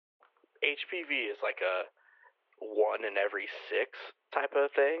HPV is like a 1 in every 6 type of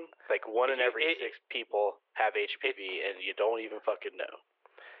thing. Like 1 in every 6 people have HPV, and you don't even fucking know.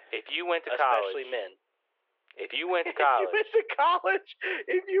 If you went to college, especially men. If you went to college,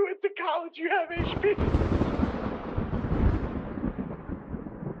 if you went to college, you have HPV.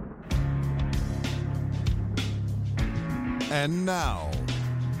 And now,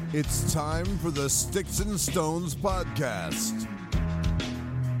 it's time for the Sticks and Stones podcast.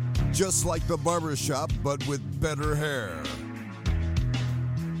 Just like the barbershop, but with better hair.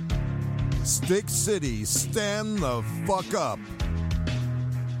 Stick City, stand the fuck up.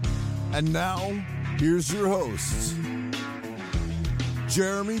 And now, here's your hosts,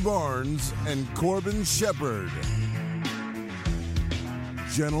 Jeremy Barnes and Corbin Shepard.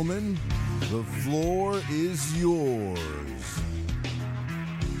 Gentlemen, the floor is yours.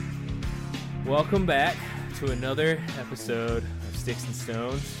 Welcome back to another episode of Sticks and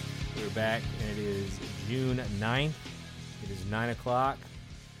Stones. We're back, and it is June 9th. It is 9 o'clock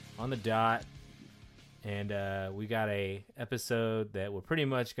on the dot, and we got a episode that we're pretty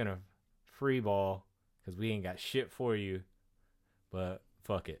much going to free ball because we ain't got shit for you, but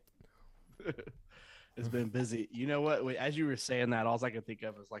fuck it. It's been busy. You know what? As you were saying that, all I could think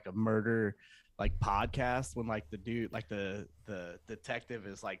of is like a murder podcast when like the dude, like the detective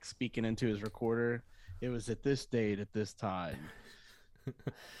is like speaking into his recorder. It was at this date at this time.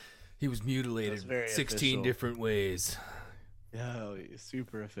 He was mutilated 16 official. different ways. Oh,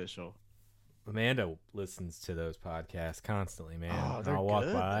 super official. Amanda listens to those podcasts constantly, man. Oh, they're I'll walk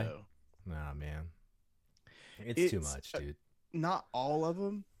good, by. though. Nah, man. It's too much, dude. Not all of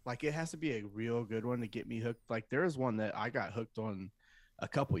them. Like, it has to be a real good one to get me hooked. Like, there was one that I got hooked on a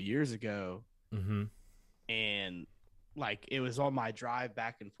couple years ago. Mm-hmm. And, like, it was on my drive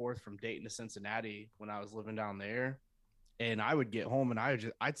back and forth from Dayton to Cincinnati when I was living down there. And I would get home and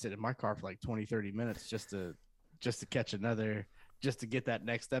I'd sit in my car for like 20, 30 minutes just to catch another, just to get that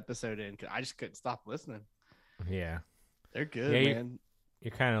next episode in. 'Cause I just couldn't stop listening. Yeah. They're good, man. You're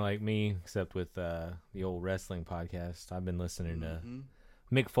kind of like me, except with the old wrestling podcast. I've been listening to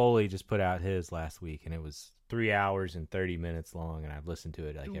Mick Foley just put out his last week, and it was 3 hours and 30 minutes long, and I've listened to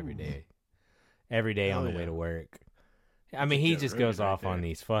it like every day on the way to work. I mean, he just goes off on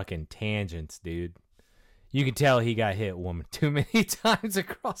these fucking tangents, dude. You can tell he got hit too many times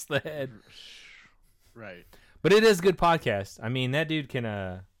across the head. Right. But it is a good podcast. I mean, that dude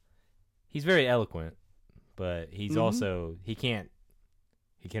can, he's very eloquent, but he's also, he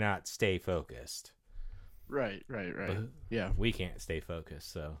cannot stay focused. Right. But yeah. We can't stay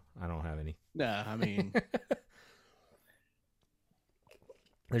focused, so I don't have any. Nah, I mean,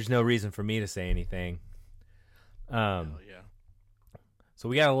 there's no reason for me to say anything. yeah. So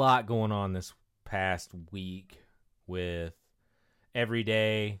we got a lot going on this past week with every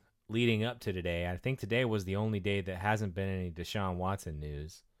day leading up to today. I think today was the only day that hasn't been any Deshaun Watson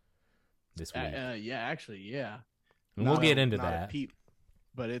news this week. Yeah, actually, yeah. And we'll get into that.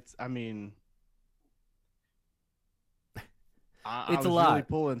 But it's, I mean, I it's was a lot. really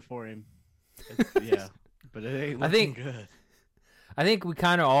pulling for him. Yeah, but it ain't looking good. I think we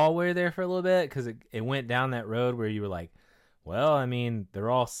kind of all were there for a little bit because it went down that road where you were like, well, I mean,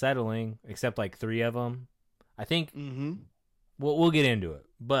 they're all settling except like 3 of them. I think we'll get into it,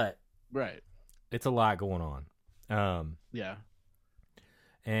 but right, it's a lot going on. Yeah.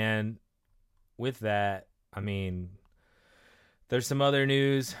 And with that, I mean, there's some other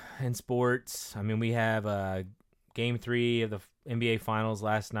news in sports. I mean, we have Game 3 of the NBA Finals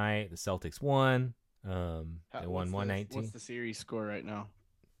last night. The Celtics won. They won 119. What's the series score right now?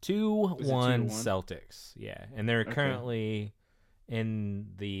 2-1 Celtics. Yeah, and they're currently in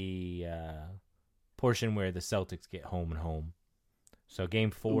the portion where the Celtics get home and home. So Game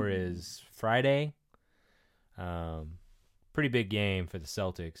 4 is Friday. Pretty big game for the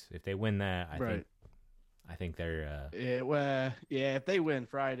Celtics. If they win that, I think they're. If they win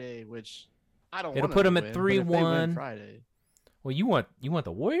Friday, which I don't. It'll put them at 3-1 Friday. Well, you want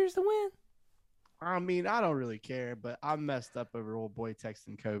the Warriors to win? I mean, I don't really care, but I'm messed up over old boy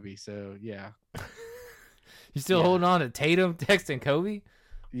texting Kobe. So yeah. You still holding on to Tatum texting Kobe?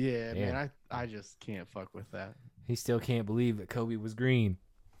 Yeah, man. I just can't fuck with that. He still can't believe that Kobe was green.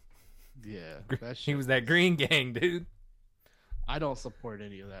 Yeah, he was that green gang, dude. I don't support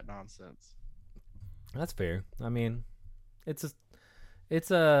any of that nonsense. That's fair. I mean, it's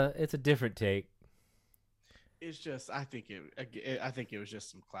a different take. It's just I think it was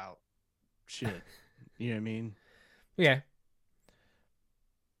just some clout shit. You know what I mean? Yeah.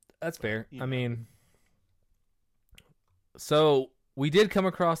 That's fair. You know. I mean, so we did come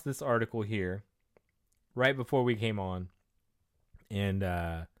across this article here right before we came on, and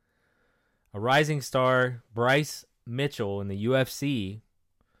A rising star, Bryce Mitchell in the UFC,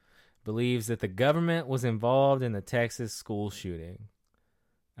 believes that the government was involved in the Texas school shooting.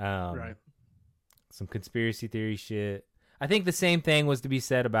 Right. Some conspiracy theory shit. I think the same thing was to be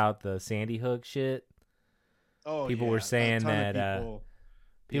said about the Sandy Hook shit. Oh, people were saying that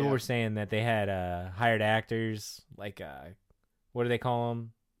people yeah. were saying that they had hired actors, like what do they call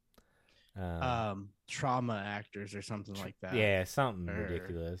them? Trauma actors or something like that. Yeah, something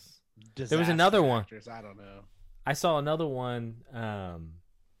ridiculous. Disaster There was another actors, I don't know. I saw another one.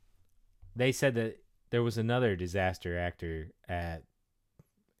 They said that there was another disaster actor at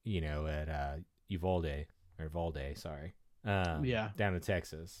Uvalde, sorry. Down in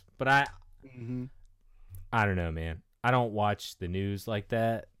Texas. But I don't know, man. I don't watch the news like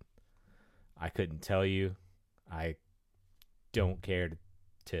that. I couldn't tell you. I don't care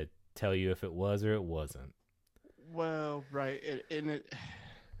to tell you if it was or it wasn't. Well, right.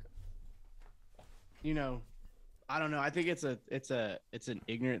 I don't know. I think it's an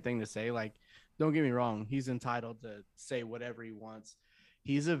ignorant thing to say. Like, don't get me wrong. He's entitled to say whatever he wants.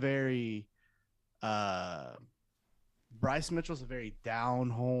 He's a very Bryce Mitchell's a very down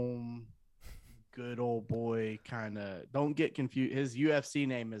home, good old boy kind of. Don't get confused. His UFC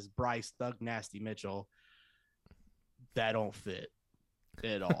name is Bryce Thug Nasty Mitchell. That don't fit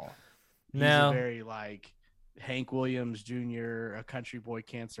at all. He's a very like Hank Williams Jr., A Country Boy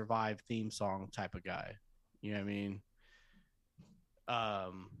Can't Survive theme song type of guy. You know what I mean?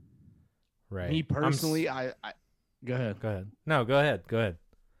 Right. Me personally, I go ahead. No, go ahead.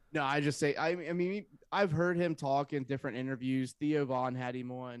 No, I just say I mean I've heard him talk in different interviews. Theo Vaughn had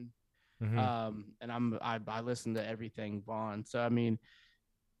him on, and I listened to everything Vaughn. So I mean,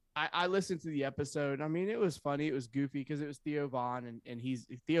 I listened to the episode. I mean, it was funny, it was goofy because it was Theo Vaughn, and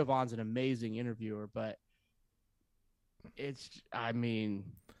Theo Vaughn's an amazing interviewer. But I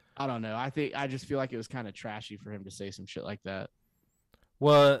don't know. I just feel like it was kind of trashy for him to say some shit like that.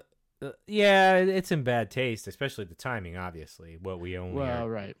 Well, yeah, it's in bad taste, especially the timing. Obviously, we only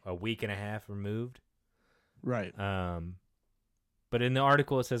are a week and a half removed. Right. But in the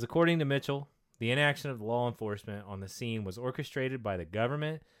article, it says, according to Mitchell, the inaction of law enforcement on the scene was orchestrated by the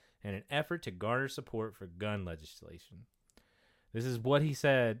government in an effort to garner support for gun legislation. This is what he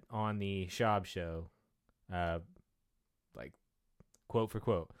said on the Schaub show, like quote for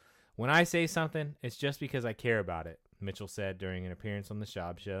quote. When I say something, it's just because I care about it, Mitchell said during an appearance on the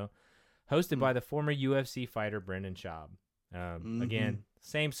Schaub show, hosted by the former UFC fighter Brendan Schaub. Again,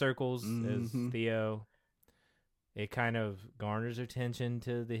 same circles as Theo. It kind of garners attention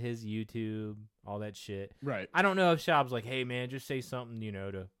to his YouTube, all that shit. Right. I don't know if Schaub's like, hey, man, just say something,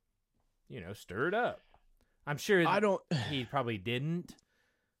 to, stir it up. I'm sure he probably didn't.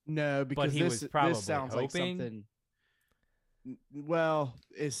 No, because he was probably this sounds hoping. Like something. Well,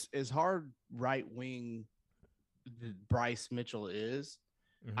 as hard right wing Bryce Mitchell is,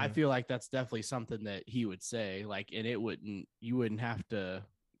 I feel like that's definitely something that he would say. Like, and you wouldn't have to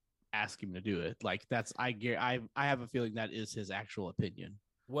ask him to do it. Like, I have a feeling that is his actual opinion.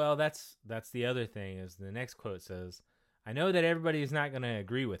 Well, that's the other thing. Is the next quote says, "I know that everybody is not going to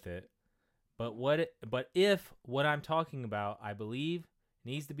agree with it, but if what I'm talking about I believe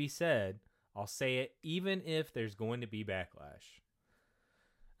needs to be said, I'll say it, even if there's going to be backlash."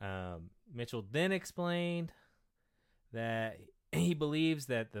 Mitchell then explained that he believes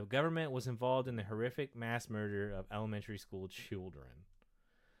that the government was involved in the horrific mass murder of elementary school children.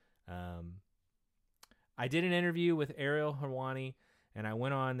 I did an interview with Ariel Helwani, and I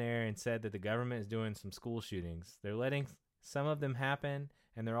went on there and said that the government is doing some school shootings. They're letting some of them happen,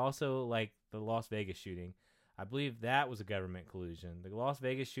 and they're also like the Las Vegas shooting. I believe that was a government collusion. The Las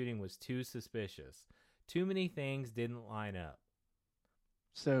Vegas shooting was too suspicious. Too many things didn't line up.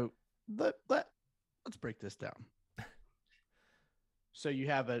 So let's break this down. So you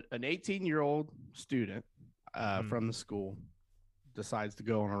have an 18-year-old student from the school decides to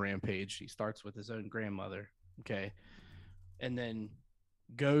go on a rampage. He starts with his own grandmother, okay, and then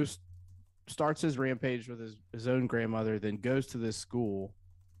starts his rampage with his own grandmother, then goes to this school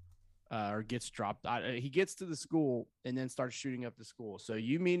or gets dropped. He gets to the school and then starts shooting up the school. So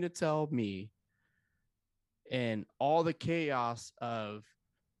you mean to tell me, and all the chaos of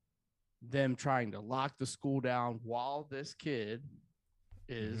them trying to lock the school down while this kid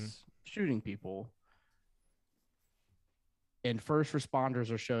is shooting people, and first responders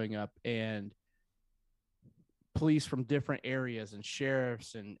are showing up, and police from different areas, and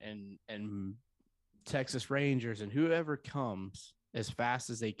sheriffs and Texas Rangers, and whoever comes as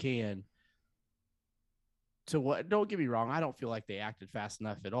fast as they can to what? Don't get me wrong, I don't feel like they acted fast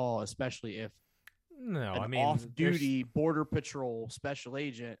enough at all, especially if off-duty Border Patrol special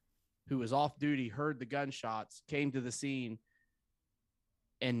agent who was off duty, heard the gunshots, came to the scene,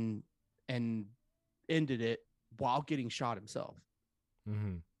 and ended it while getting shot himself.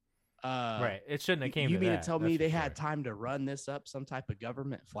 Mm-hmm. Right. It shouldn't have came to that. You mean to tell me they sure. had time to run this up some type of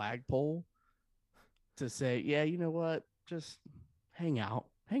government flagpole to say, yeah, you know what? Just hang out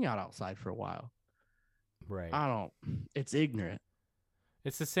outside for a while. Right. It's ignorant.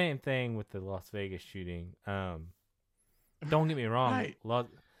 It's the same thing with the Las Vegas shooting. Don't get me wrong. Right.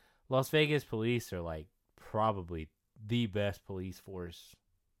 Las Vegas police are like probably the best police force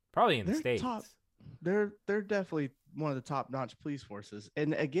probably in the States. They're definitely one of the top-notch police forces.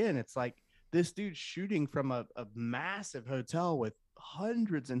 And again, it's like this dude's shooting from a massive hotel with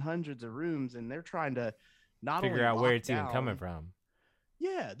hundreds and hundreds of rooms, and they're trying to not figure only out where it's down, even coming from.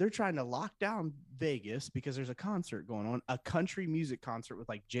 Yeah, they're trying to lock down Vegas because there's a concert going on, a country music concert with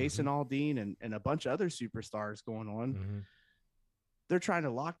like Jason Aldean and a bunch of other superstars going on. Mm-hmm. They're trying to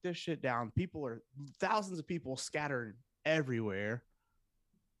lock this shit down. Thousands of people scattered everywhere.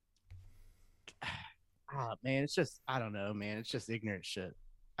 Man, it's just, I don't know, man. It's just ignorant shit.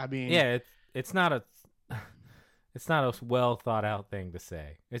 I mean, yeah, it's not a well thought out thing to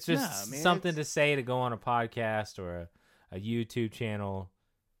say. It's just something to say to go on a podcast or a YouTube channel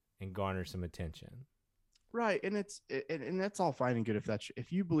and garner some attention. Right. And and that's all fine and good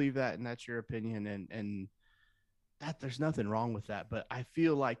if you believe that and that's your opinion and that there's nothing wrong with that. But I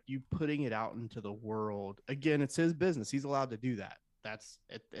feel like you putting it out into the world, again, it's his business. He's allowed to do that. That's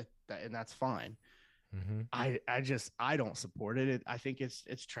it and that's fine. Mm-hmm. I don't support it. I think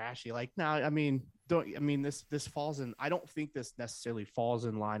it's trashy. Like, no, this falls in. I don't think this necessarily falls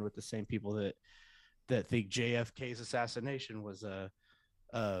in line with the same people that think JFK's assassination was a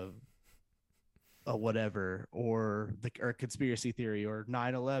whatever or conspiracy theory or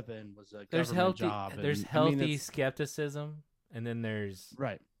 9/11 was a government job. There's healthy skepticism, and then there's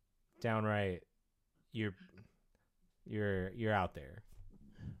right downright you're out there.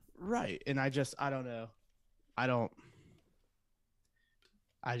 Right. And I don't know.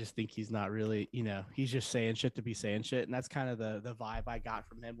 I just think he's not really, he's just saying shit to be saying shit. And that's kind of the vibe I got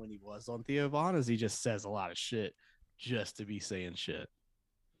from him when he was on Theo Von, is he just says a lot of shit just to be saying shit.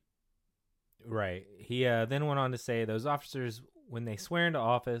 Right. He then went on to say those officers, when they swear into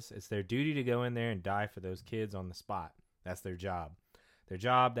office, it's their duty to go in there and die for those kids on the spot. That's their job. Their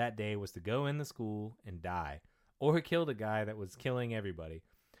job that day was to go in the school and die or kill the guy that was killing everybody.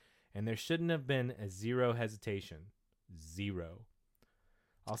 And there shouldn't have been a zero hesitation. Zero.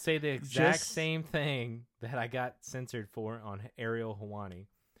 I'll say the exact same thing that I got censored for on Ariel Helwani.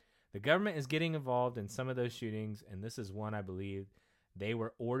 The government is getting involved in some of those shootings, and this is one I believe they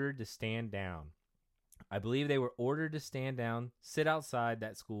were ordered to stand down. I believe they were ordered to stand down, sit outside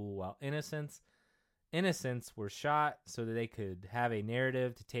that school while innocents were shot so that they could have a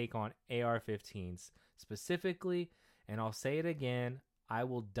narrative to take on AR-15s specifically, and I'll say it again, I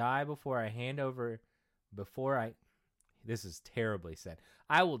will die before I hand over, this is terribly said.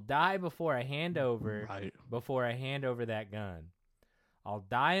 I will die before I hand over, before I hand over that gun. I'll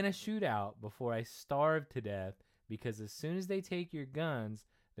die in a shootout before I starve to death, because as soon as they take your guns,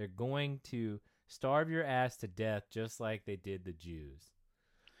 they're going to starve your ass to death just like they did the Jews.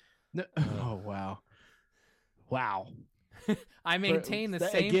 No, oh, wow. Wow. I maintain the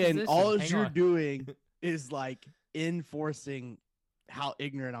same again, position. all you're doing is like enforcing how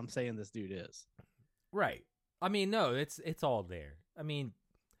ignorant I'm saying this dude is. Right. I mean, no, it's all there. I mean,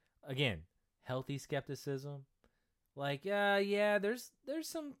 again, healthy skepticism. Like, there's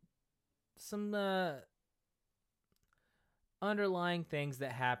some underlying things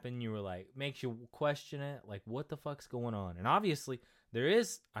that happen. You were like, makes you question it. Like, what the fuck's going on? And obviously,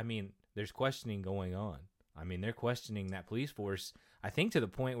 there's questioning going on. I mean, they're questioning that police force. I think to the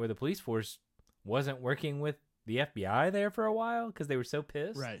point where the police force wasn't working with the FBI there for a while because they were so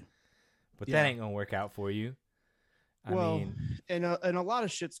pissed. Right. But that ain't gonna work out for you. I mean, and a lot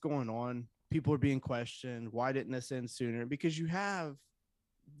of shit's going on. People are being questioned. Why didn't this end sooner? Because you've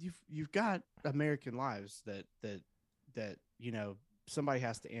got American lives that somebody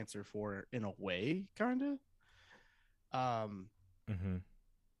has to answer for in a way, kind of.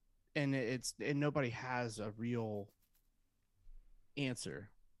 And nobody has a real answer.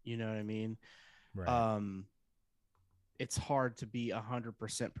 You know what I mean? right. It's hard to be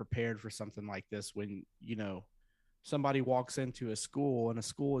 100% prepared for something like this when, somebody walks into a school, and a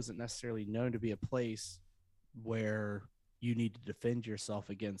school isn't necessarily known to be a place where you need to defend yourself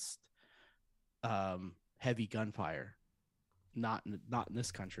against heavy gunfire. Not in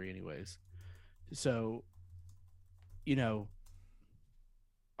this country anyways. So,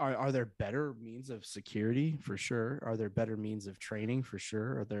 are there better means of security? For sure. Are there better means of training? For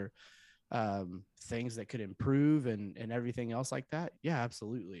sure. Are there things that could improve and everything else like that, yeah,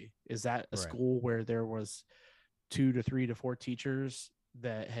 absolutely. Is that a school where there was 2 to 3 to 4 teachers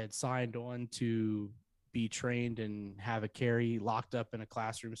that had signed on to be trained and have a carry locked up in a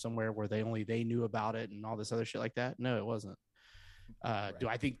classroom somewhere where they knew about it and all this other shit like that? No, it wasn't. Do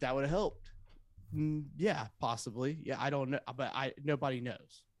I think that would have helped? Yeah, possibly. Yeah, I don't know, but nobody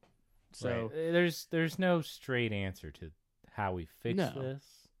knows. So there's no straight answer to how we fix this.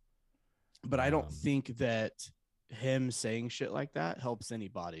 But I don't think that him saying shit like that helps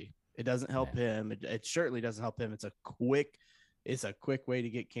anybody. It doesn't help him. It certainly doesn't help him. It's a quick way to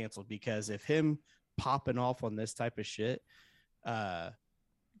get canceled, because if him popping off on this type of shit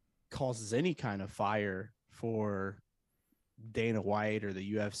causes any kind of fire for Dana White or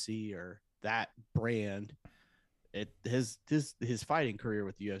the UFC or that brand, his fighting career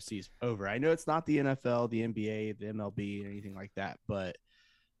with the UFC is over. I know it's not the NFL, the NBA, the MLB, or anything like that, but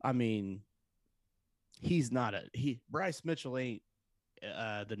I mean, Bryce Mitchell ain't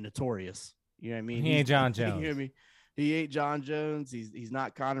the Notorious. You know what I mean? He ain't John Jones. You know what I mean? He ain't John Jones. He's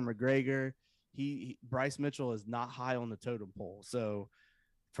not Conor McGregor. Bryce Mitchell is not high on the totem pole. So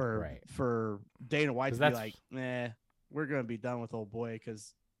for Dana White to be like, nah, we're gonna be done with old boy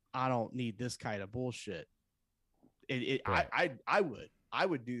because I don't need this kind of bullshit. I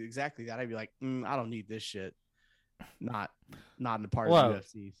would do exactly that. I'd be like, I don't need this shit. Not in the part of the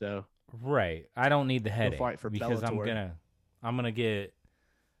UFC. So I don't need the headache fight for because Bellator. I'm gonna get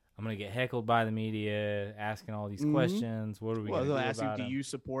heckled by the media asking all these questions. What are we gonna do they'll ask about him, do him? you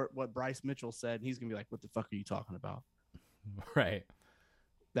support what Bryce Mitchell said? And he's gonna be like, what the fuck are you talking about? Right.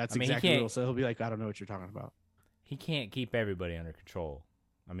 That's exactly what he'll say. He'll be like, I don't know what you're talking about. He can't keep everybody under control.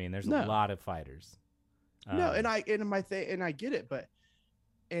 I mean, there's a lot of fighters. No, and I get it, but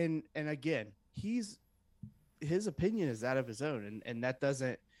and again, his opinion is that of his own, and that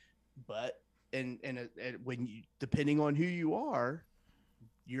doesn't. But and when you, depending on who you are,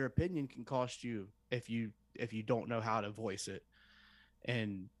 your opinion can cost you if you don't know how to voice it.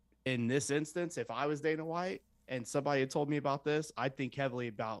 And in this instance, if I was Dana White and somebody had told me about this, I'd think heavily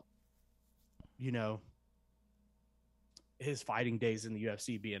about, his fighting days in the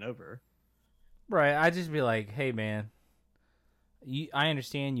UFC being over. Right. I'd just be like, hey, man, I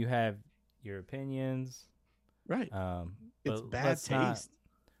understand you have your opinions. Right. It's bad taste.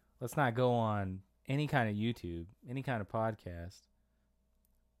 Let's not go on any kind of YouTube, any kind of podcast.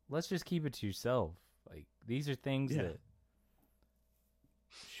 Let's just keep it to yourself. Like, these are things that,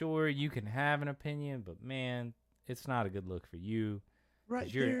 sure, you can have an opinion, but man, it's not a good look for you. Right.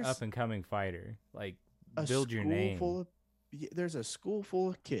 You're an up and coming fighter. Like, build your name. There's a school full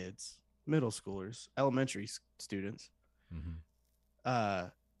of kids, middle schoolers, elementary students,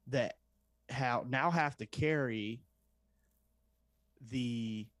 that now have to carry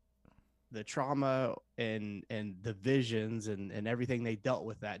the trauma and the visions and everything they dealt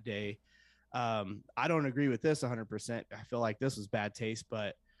with that day. I don't agree with this 100%. I feel like this was bad taste,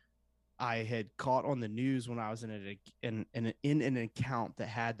 but I had caught on the news when I was in an account that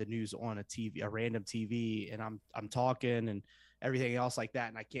had the news on a random TV, and I'm talking and everything else like that,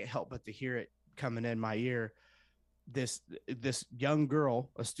 and I can't help but to hear it coming in my ear. This young girl,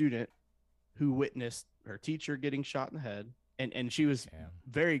 a student, who witnessed her teacher getting shot in the head, and she was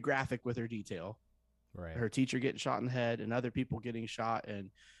very graphic with her detail. Right. Her teacher getting shot in the head and other people getting shot and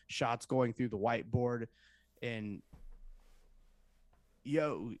shots going through the whiteboard, and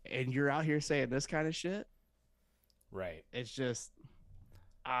and you're out here saying this kind of shit. Right. It's just,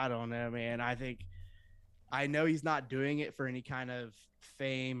 I don't know, man. I know he's not doing it for any kind of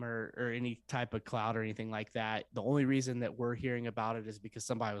fame or any type of clout or anything like that. The only reason that we're hearing about it is because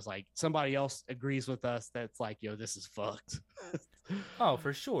somebody else agrees with us that's like, yo, this is fucked. Oh,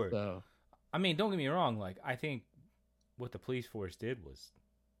 for sure. So, I mean, don't get me wrong. Like, I think what the police force did was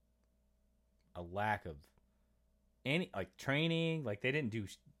a lack of any training. Like, they didn't do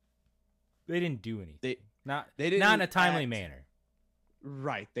anything. Not in a timely manner.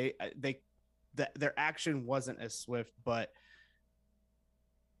 Right. Their action wasn't as swift, but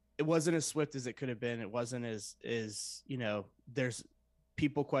it wasn't as swift as it could have been. It wasn't as there's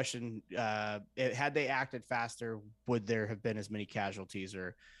people question, had they acted faster, would there have been as many casualties,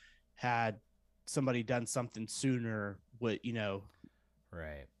 or had somebody done something sooner? Right.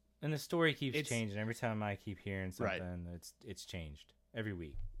 And the story keeps changing. Every time I keep hearing something, it's changed every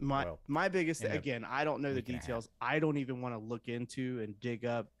week. My biggest thing, again, I don't know the details. I don't even want to look into and dig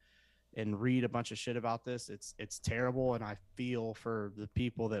up and read a bunch of shit about this. It's terrible, and I feel for the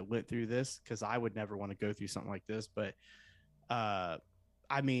people that went through this, because I would never want to go through something like this. But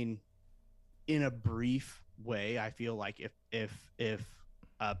I mean, in a brief way, I feel like if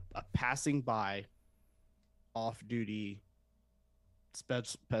a passing by off-duty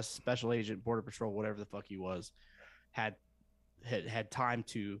special agent, border patrol, whatever the fuck he was, had time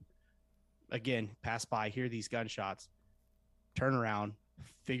to, again, pass by, hear these gunshots, turn around,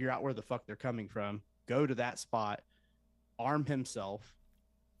 figure out where the fuck they're coming from, go to that spot, arm himself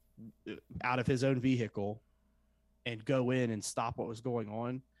out of his own vehicle, and go in and stop what was going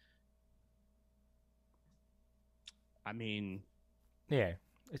on. I mean, yeah,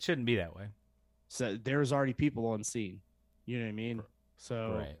 it shouldn't be that way. So there's already people on scene. You know what I mean?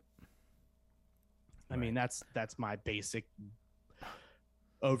 So, Right. I mean, that's my basic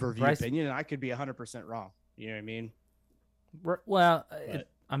overview opinion, and I could be 100% wrong. You know what I mean? Well,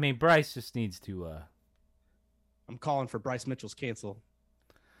 I mean, Bryce just needs to. I'm calling for Bryce Mitchell's cancel.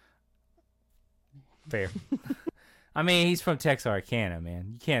 Fair. I mean, he's from Texarkana, man.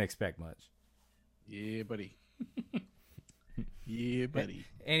 You can't expect much. Yeah, buddy. Yeah, buddy.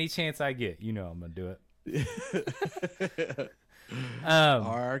 Any chance I get, you know I'm gonna do it.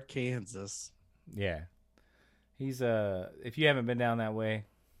 Arkansas. Yeah. He's if you haven't been down that way,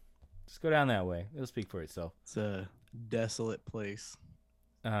 just go down that way. It'll speak for itself. It's a desolate place.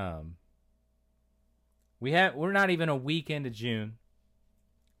 We're not even a week into June.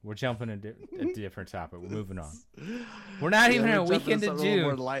 We're jumping into a different topic. We're moving on. We're not even a week into June.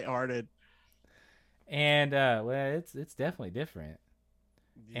 More lighthearted. And well, it's definitely different.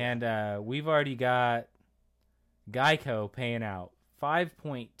 Yeah. And we've already got Geico paying out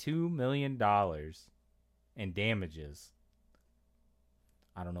 $5.2 million in damages.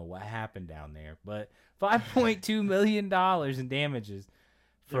 I don't know what happened down there, but $5.2 million in damages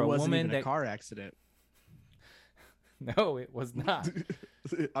for a woman that car accident. No, it was not.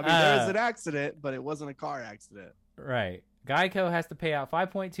 I mean, there was an accident, but it wasn't a car accident. Right. Geico has to pay out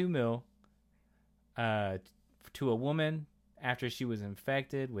 $5.2 million to a woman after she was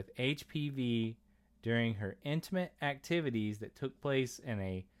infected with HPV during her intimate activities that took place in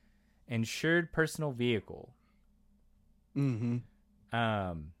a insured personal vehicle. Mm-hmm.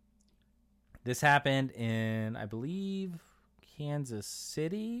 This happened in, I believe, Kansas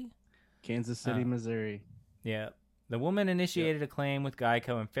City, Missouri. Yeah. The woman initiated a claim with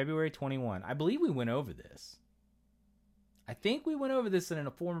Geico in February 21. I believe we went over this. I think we went over this in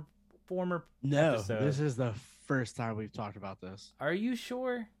a former episode. This is the first time we've talked about this. Are you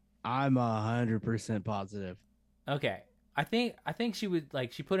sure? I'm 100% positive. Okay. I think she would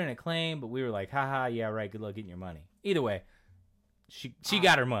she put in a claim, but we were like, haha, yeah, right, good luck getting your money. Either way, she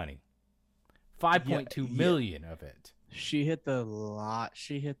got her money. $5.2 million of it. She hit the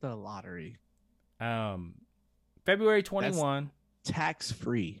lottery. February 21. Tax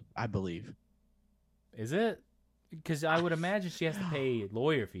free, I believe. Is it? Because I would imagine she has to pay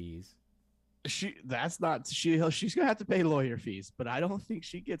lawyer fees. She's gonna have to pay lawyer fees, but I don't think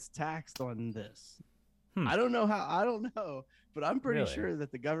she gets taxed on this. I don't know, but I'm pretty sure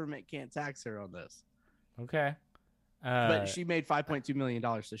that the government can't tax her on this. Okay. But she made $5.2 million,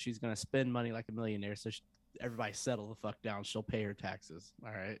 so she's gonna spend money like a millionaire. So everybody settle the fuck down. She'll pay her taxes.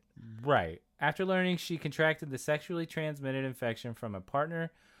 All right. Right. After learning she contracted the sexually transmitted infection from a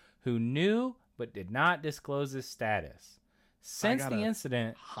partner who knew but did not disclose his status. Since the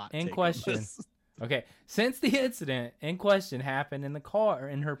incident in question, since the incident in question happened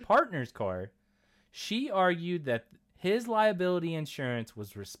in her partner's car, she argued that his liability insurance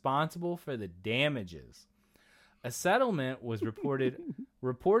was responsible for the damages. A settlement was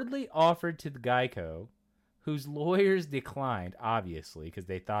reportedly offered to the Geico, whose lawyers declined, obviously, because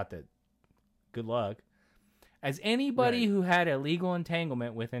they thought that good luck. As anybody who had a legal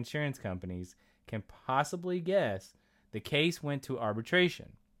entanglement with insurance companies can possibly guess, the case went to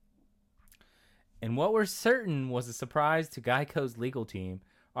arbitration. And what was certain was a surprise to Geico's legal team.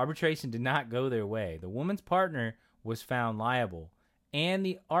 Arbitration did not go their way. The woman's partner was found liable, and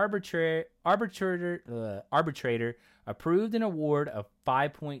the arbitrator approved an award of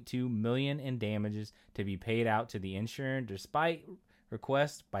 $5.2 million in damages to be paid out to the insurer despite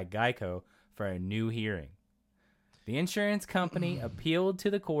requests by Geico for a new hearing. The insurance company appealed to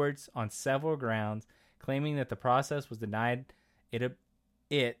the courts on several grounds, claiming that the process was denied it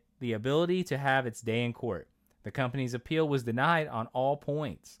the ability to have its day in court. The company's appeal was denied on all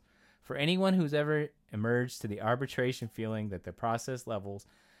points. For anyone who's ever emerged to the arbitration feeling that the process levels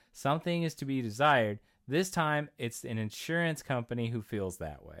something is to be desired, this time it's an insurance company who feels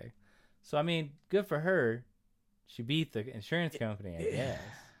that way. So, I mean, good for her. She beat the insurance company, I guess.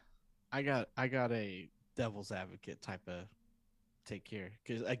 I got a devil's advocate type of take here.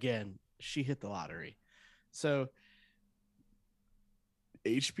 Because, again, she hit the lottery. So,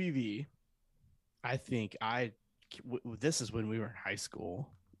 HPV, I think I this is when we were in high school.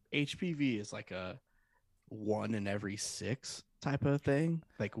 HPV is like a 1 in every 6 type of thing.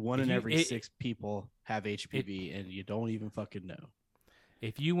 Like 1 in every 6 people have HPV, and you don't even fucking know.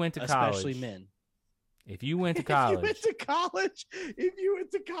 If you went to college, especially men. If you went to college, if you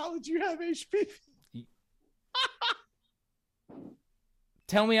went to college, you have HPV.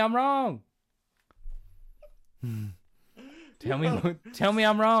 Tell me I'm wrong. Tell me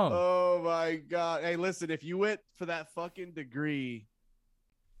I'm wrong. Oh my God. Hey, listen, if you went for that fucking degree,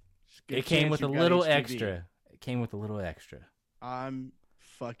 it came with a little extra. It came with a little extra. I'm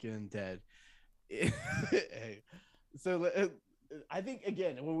fucking dead. Hey, so I think,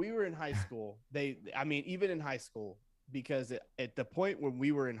 again, when we were in high school, even in high school, because at the point when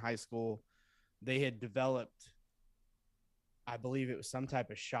we were in high school, they had developed, I believe it was some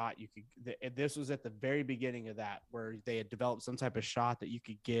type of shot this was at the very beginning of that, where they had developed some type of shot that you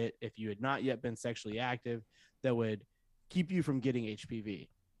could get if you had not yet been sexually active that would keep you from getting HPV.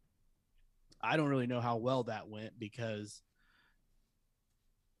 I don't really know how well that went, because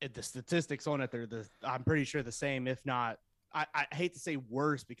the statistics on it, I'm pretty sure the same, if not, I hate to say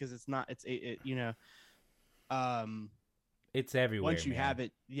worse, because it's not, it's everywhere. Once you have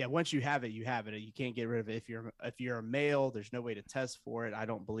it, once you have it, you have it. You can't get rid of it. If you're a male, there's no way to test for it, I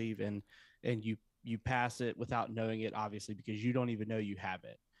don't believe. And you pass it without knowing it, obviously, because you don't even know you have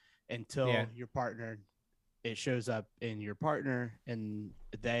it until your partner, it shows up in your partner, and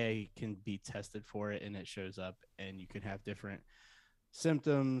they can be tested for it, and it shows up, and you can have different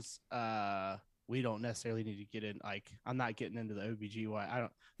symptoms. We don't necessarily need to get in, like, I'm not getting into the OBGYN. I'm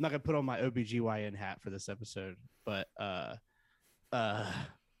not gonna put on my OBGYN hat for this episode, but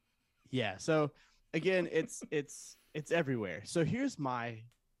yeah. So again, it's everywhere. So here's my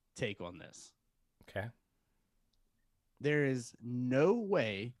take on this. Okay. There is no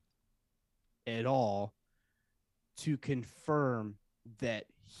way at all to confirm that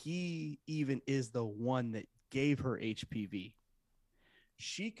he even is the one that gave her HPV.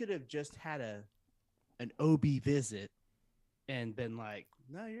 She could have just had an OB visit and been like,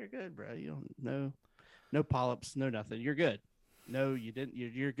 "No, you're good, bro. You don't know, no polyps, no nothing. You're good. No, you didn't.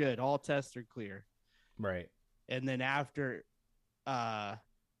 You're good. All tests are clear." Right. And then after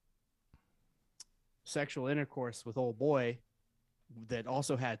sexual intercourse with old boy that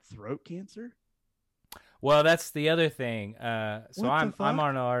also had throat cancer. Well, that's the other thing. So I'm on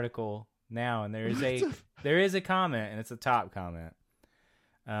an article now, and there is a comment, and it's a top comment.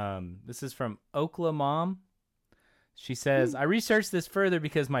 This is from Oklahoma. She says, I researched this further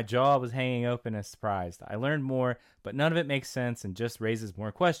because my jaw was hanging open and surprised. I learned more, but none of it makes sense and just raises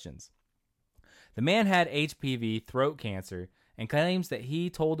more questions. The man had HPV, throat cancer, and claims that he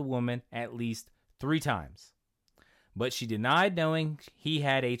told the woman at least 3 times. But she denied knowing he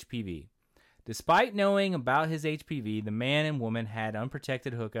had HPV. Despite knowing about his HPV, the man and woman had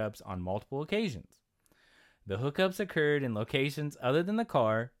unprotected hookups on multiple occasions. The hookups occurred in locations other than the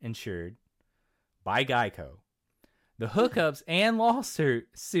car insured by Geico. The hookups and lawsuit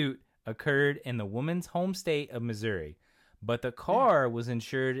occurred in the woman's home state of Missouri, but the car was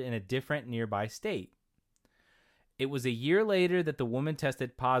insured in a different nearby state. It was a year later that the woman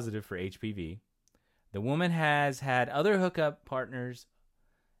tested positive for HPV. The woman has had other hookup partners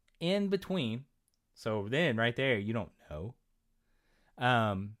in between, so then right there, you don't know.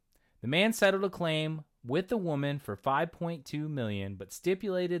 The man settled a claim with the woman for $5.2 million, but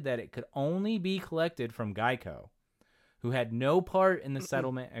stipulated that it could only be collected from Geico, who had no part in the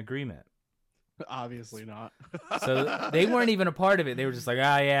settlement agreement. Obviously not. So they weren't even a part of it. They were just like,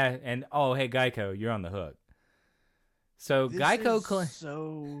 yeah, and hey, Geico, you're on the hook. So this Geico is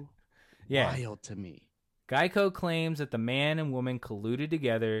so wild to me. Geico claims that the man and woman colluded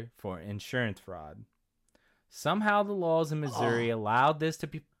together for insurance fraud. Somehow the laws in Missouri allowed this to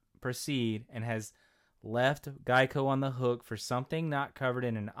proceed and has left Geico on the hook for something not covered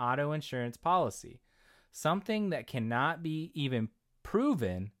in an auto insurance policy. Something that cannot be even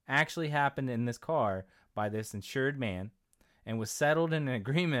proven actually happened in this car by this insured man and was settled in an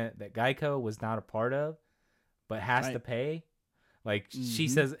agreement that Geico was not a part of, but has to pay. Like she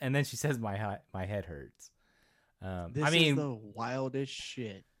says, and then she says, my head hurts. This is the wildest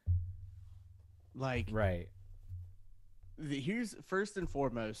shit. Like, right. Here's first and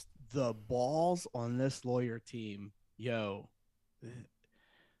foremost, the balls on this lawyer team,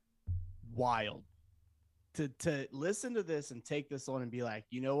 wild. To listen to this and take this on and be like,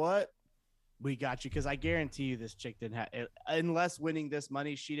 you know what? We got you. Because I guarantee you this chick didn't have, unless winning this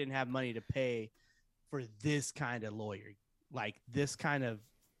money, she didn't have money to pay for this kind of lawyer. Like this kind of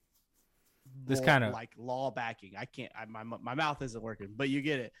like law backing. I can't, my mouth isn't working, but you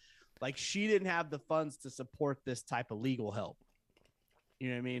get it. Like she didn't have the funds to support this type of legal help. You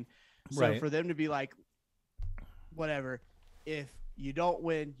know what I mean? So Right. for them to be like, whatever, if you don't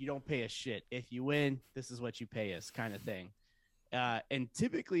win, you don't pay us shit. If you win, this is what you pay us, kind of thing. And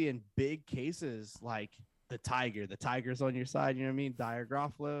typically in big cases like the Tiger's on your side. You know what I mean? Dyer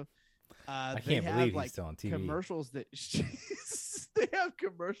Groffalo. I can't believe he's still on TV. Commercials that they have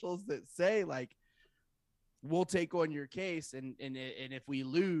commercials that say like, we'll take on your case, and if we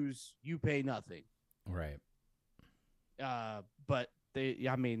lose, you pay nothing. Right. But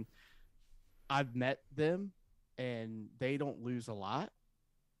I mean, I've met them, and they don't lose a lot,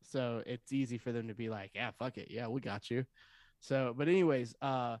 so it's easy for them to be like, yeah, fuck it, yeah, we got you. So, but anyways,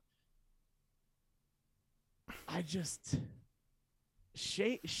 I just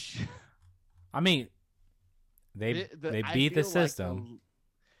I mean, they beat the system. Like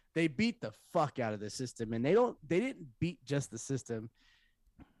they beat the fuck out of the system, and they didn't beat just the system.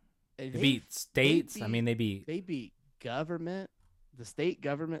 They beat states. They beat government, the state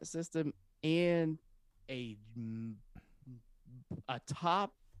government system, and a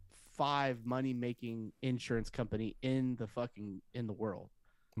top 5 money making insurance company in the world.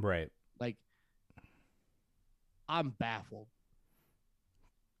 Right. Like, I'm baffled.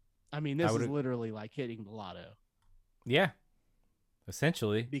 I mean, this is literally like hitting the lotto. Yeah.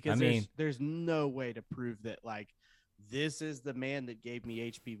 Essentially. Because there's no way to prove that, like, this is the man that gave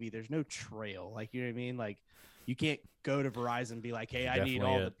me HPV. There's no trail. Like, you know what I mean? Like, you can't go to Verizon and be like, hey, I need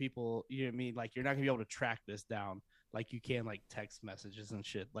all the people. You know what I mean? Like, you're not going to be able to track this down like you can, like, text messages and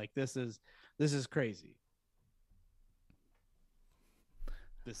shit. Like, this is crazy.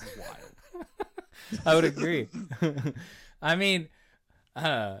 This is wild. I would agree. I mean,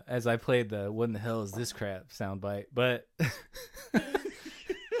 as I played the "What in the hell is this crap" soundbite, but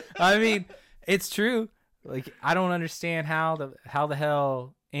I mean, it's true. Like, I don't understand how the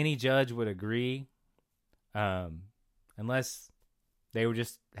hell any judge would agree, unless they were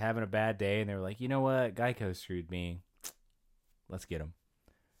just having a bad day and they were like, you know what, Geico screwed me. Let's get them.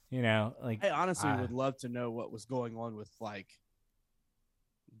 You know, like, I honestly would love to know what was going on with like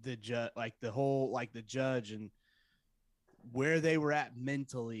the judge, like the whole, like the judge, and where they were at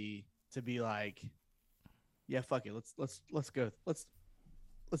mentally to be like, yeah, fuck it, let's go, let's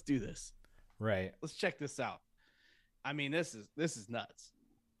do this, right? Let's check this out. I mean, this is nuts.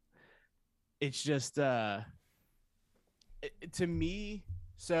 It's just to me.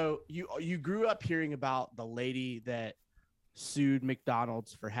 So you grew up hearing about the lady that sued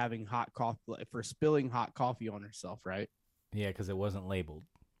McDonald's for having hot coffee, for spilling hot coffee on herself, right? Yeah, because it wasn't labeled.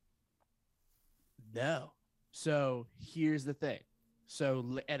 No. So here's the thing.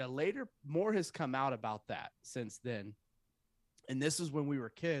 So at a later, more has come out about that since then. And this is when we were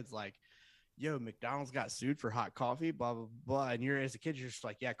kids, like, yo, McDonald's got sued for hot coffee, blah, blah, blah. And you're, as a kid, you're just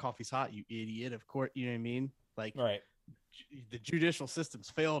like, yeah, coffee's hot, you idiot. Of course, you know what I mean? Like, right. The judicial system's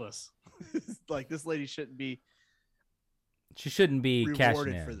failed us. Like, this lady shouldn't be. She shouldn't be rewarded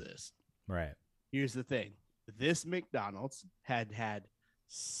cashing in for this. Right. Here's the thing. This McDonald's had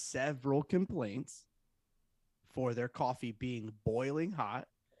several complaints for their coffee being boiling hot,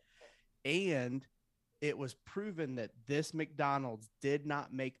 and it was proven that this McDonald's did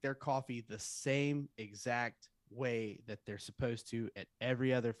not make their coffee the same exact way that they're supposed to at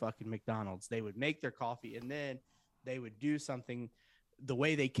every other fucking McDonald's. They would make their coffee, and then they would do something. The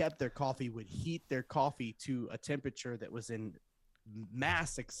way they kept their coffee would heat their coffee to a temperature that was in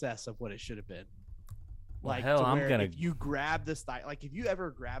mass excess of what it should have been. Like, well, hell, if you grab the like, if you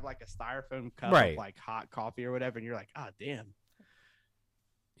ever grab like a styrofoam cup right. of like hot coffee or whatever, and you're like, ah, oh, damn,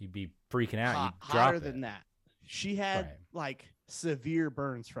 you'd be freaking out. You'd hotter drop than that. She had like severe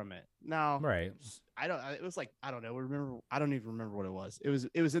burns from it. Now, right? It was like, I don't know. I don't even remember what it was.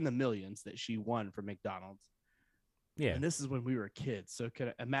 It was in the millions that she won from McDonald's. Yeah, and this is when we were kids. So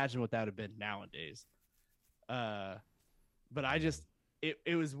could imagine what that would have been nowadays. But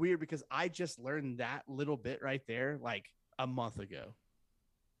it was weird because I just learned that little bit right there like a month ago.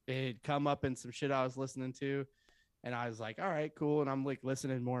 It had come up in some shit I was listening to, and I was like, all right, cool. And I'm like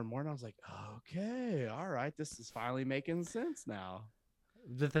listening more and more, and I was like, okay, all right, this is finally making sense now.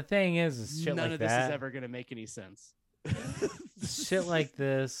 But the thing is shit none like of that, this is ever going to make any sense. Shit like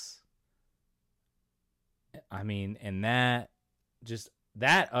this. I mean, and that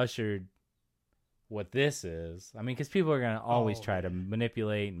ushered what this is. I mean, because people are going to always try to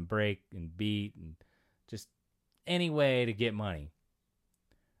manipulate and break and beat and just any way to get money.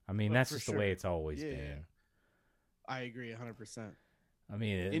 I mean, that's just the way it's always been. Yeah. I agree 100%. I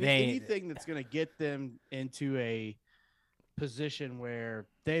mean, anything that's going to get them into a position where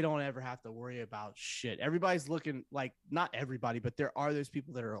they don't ever have to worry about shit. Everybody's looking, like, not everybody, but there are those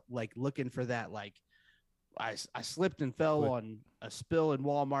people that are like looking for that, like, I slipped and fell on a spill in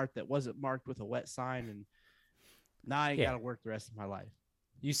Walmart that wasn't marked with a wet sign, and now I ain't got to work the rest of my life.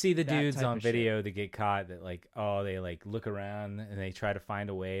 You see the dudes on video that get caught that like, they like look around and they try to find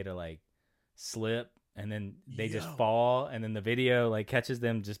a way to like slip, and then they just fall, and then the video like catches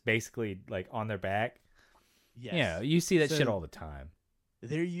them just basically like on their back. Yes. Yeah, you see that shit all the time.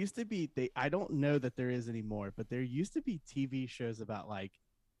 There used to be, I don't know that there is anymore, but there used to be TV shows about like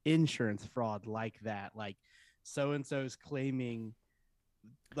insurance fraud like that, like so and so's claiming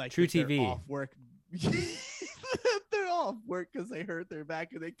like True TV off work. They're off work because they hurt their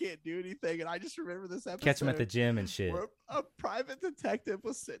back and they can't do anything. And I just remember this episode. Catch them at the gym and shit. Where a private detective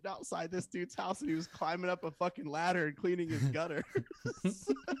was sitting outside this dude's house and he was climbing up a fucking ladder and cleaning his gutter.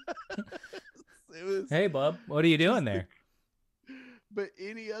 Hey, bub, what are you doing there? But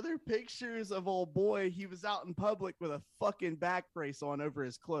any other pictures of old boy, he was out in public with a fucking back brace on over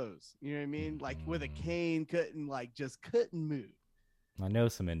his clothes. You know what I mean? Like with a cane, couldn't move. I know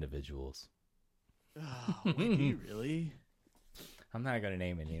some individuals. Oh, do you really? I'm not gonna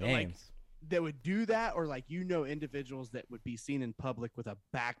name any names. That would do that, or like individuals that would be seen in public with a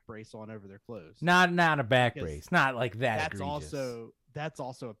back brace on over their clothes. Not a back brace, not like that. That's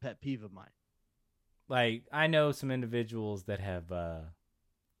also a pet peeve of mine. Like, I know some individuals that have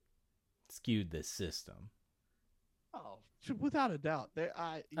skewed this system. Oh, without a doubt.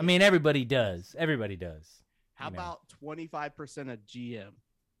 I mean, everybody does. Everybody does. How about 25% of GM?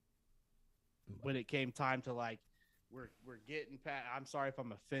 When it came time to like, we're getting past, I'm sorry if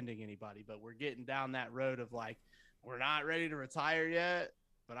I'm offending anybody, but we're getting down that road of like, we're not ready to retire yet,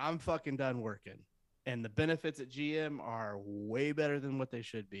 but I'm fucking done working. And the benefits at GM are way better than what they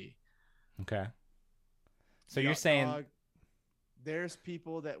should be. Okay. So you're saying there's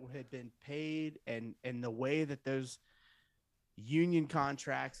people that had been paid, and the way that those union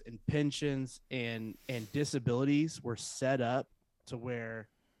contracts and pensions and disabilities were set up to where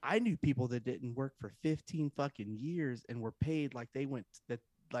I knew people that didn't work for 15 fucking years and were paid like they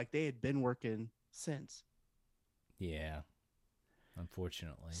had been working since. Yeah.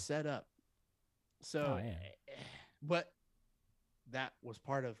 Unfortunately. Set up. So, but that was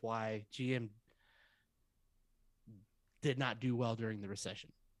part of why GM did not do well during the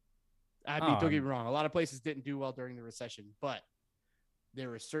recession. I mean, don't get me wrong. A lot of places didn't do well during the recession, but there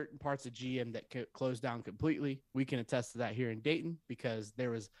were certain parts of GM that closed down completely. We can attest to that here in Dayton because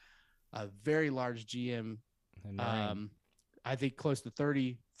there was a very large GM. I think close to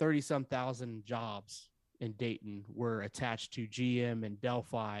 30 some thousand jobs in Dayton were attached to GM and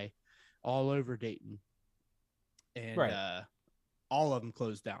Delphi all over Dayton. And all of them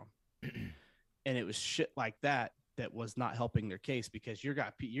closed down. And it was shit like that was not helping their case because you're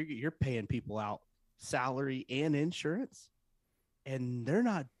paying people out salary and insurance, and they're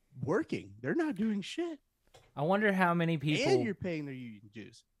not working. They're not doing shit. I wonder how many people. And you're paying their union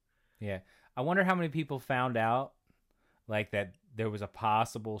dues. Yeah, I wonder how many people found out like that there was a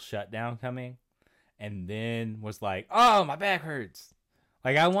possible shutdown coming, and then was like, "Oh, my back hurts."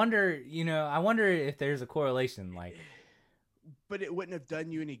 Like, I wonder if there's a correlation, like. But it wouldn't have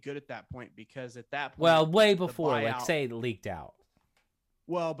done you any good at that point because at that point, well, way before, like say it leaked out.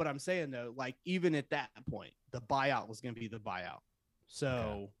 Well, but I'm saying though, like even at that point, the buyout was going to be the buyout.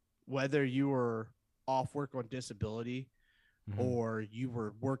 So whether you were off work on disability or you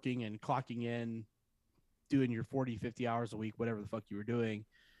were working and clocking in, doing your 40, 50 hours a week, whatever the fuck you were doing,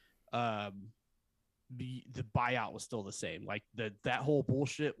 the buyout was still the same. Like that whole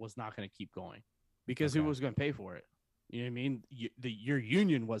bullshit was not going to keep going because who was going to pay for it? You know what I mean? Your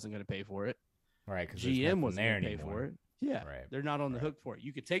union wasn't going to pay for it. Right. Because GM wasn't going to pay for it. Yeah. Right. They're not on the hook for it.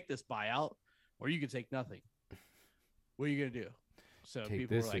 You could take this buyout or you could take nothing. What are you going to do? So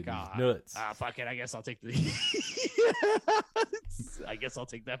people were like, nuts. Fuck it. I guess I'll take I guess I'll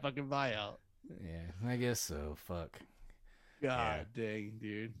take that fucking buyout. Yeah, I guess so. Fuck. God dang,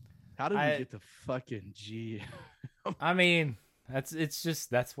 dude. How did we get to fucking GM? I mean, that's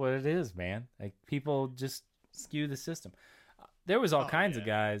what it is, man. Like people just skew the system. There was all kinds of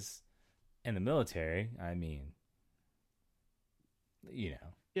guys in the military. I mean,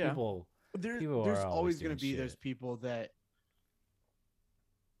 people. There's always going to be those people that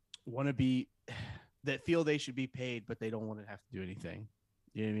want to be, that feel they should be paid, but they don't want to have to do anything.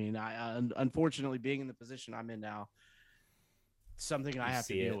 You know what I mean? I unfortunately, being in the position I'm in now, something I have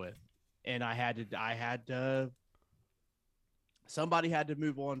to deal with, and I had to. Somebody had to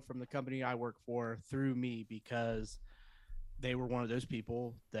move on from the company I work for through me because they were one of those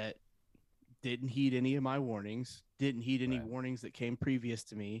people that didn't heed any of my warnings, didn't heed any warnings that came previous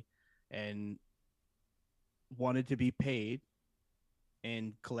to me, and wanted to be paid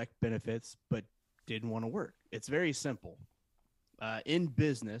and collect benefits, but didn't want to work. It's very simple. In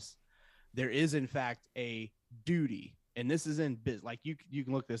business, there is in fact a duty, and this is in business. Like you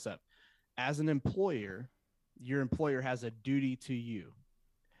can look this up. As an employer, your employer has a duty to you.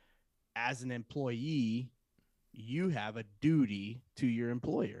 As an employee, you have a duty to your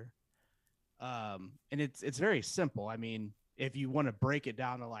employer. And it's very simple. I mean, if you want to break it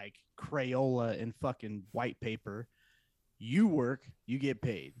down to like Crayola and fucking white paper, you work, you get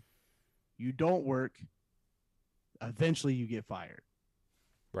paid. You don't work, eventually you get fired.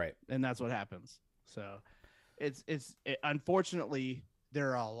 Right. And that's what happens. So unfortunately,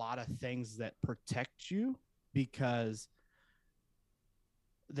 there are a lot of things that protect you because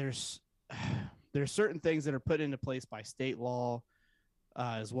there's certain things that are put into place by state law,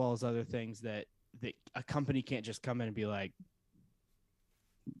 as well as other things that a company can't just come in and be like,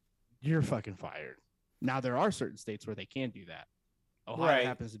 you're fucking fired. Now, there are certain states where they can do that. Ohio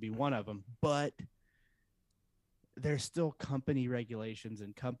happens to be one of them, but there's still company regulations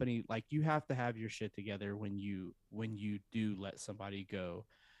and company, like, you have to have your shit together when you do let somebody go,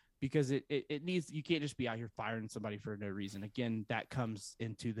 because it needs, you can't just be out here firing somebody for no reason. Again, that comes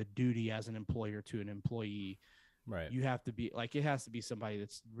into the duty as an employer to an employee. Right. You have to be like, it has to be somebody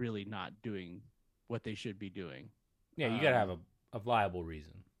that's really not doing what they should be doing. Yeah, you gotta have a viable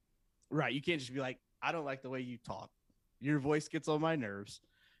reason. Right. You can't just be like, I don't like the way you talk. Your voice gets on my nerves.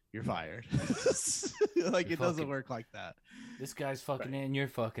 You're fired. Like, it doesn't work like that. This guy's fucking in, you're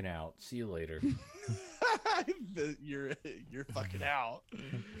fucking out. See you later. You're fucking out.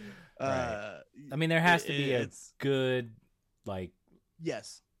 Right. I mean, there has to be a good, like,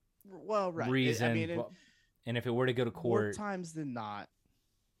 yes. Well, right. Reason. And if it were to go to court, more times than not,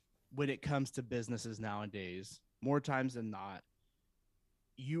 when it comes to businesses nowadays, more times than not,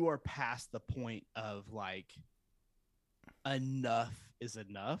 you are past the point of like, enough is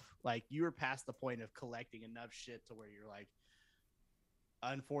enough. Like, you are past the point of collecting enough shit to where you're like,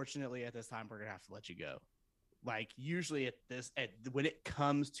 unfortunately, at this time, we're gonna have to let you go. Like, usually when it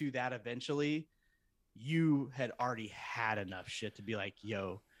comes to that, eventually, you had already had enough shit to be like,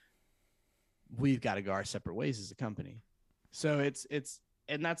 yo, we've got to go our separate ways as a company. So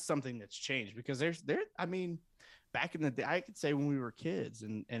and that's something that's changed, because I mean, back in the day, I could say when we were kids,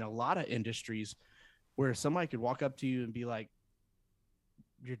 and a lot of industries where somebody could walk up to you and be like,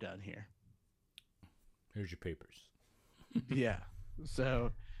 you're done here. Here's your papers. Yeah.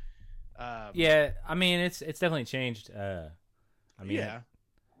 So, yeah, I mean, it's definitely changed. I mean, yeah.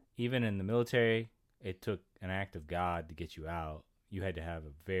 Even in the military, it took an act of God to get you out. You had to have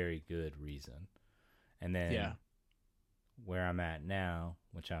a very good reason. And then where I'm at now,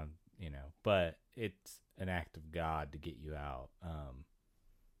 which I'm, but it's an act of God to get you out.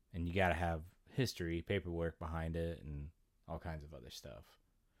 And you got to have history, paperwork behind it, and all kinds of other stuff.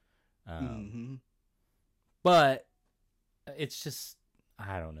 But it's just,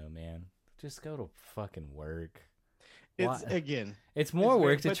 I don't know, man. Just go to fucking work. It's more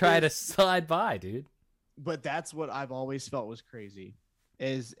work to try to slide by, dude. But that's what I've always felt was crazy,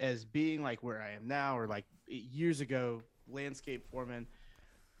 as being like where I am now, or like years ago, landscape foreman.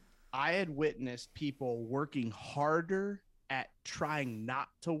 I had witnessed people working harder at trying not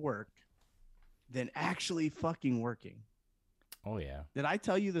to work than actually fucking working. Oh, yeah. Did I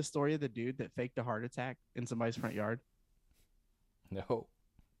tell you the story of the dude that faked a heart attack in somebody's front yard? No.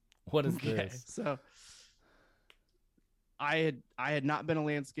 What is this? So I had not been a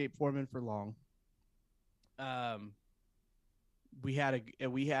landscape foreman for long. We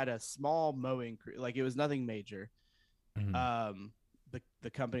had a small mowing crew. Like, it was nothing major. Mm-hmm. The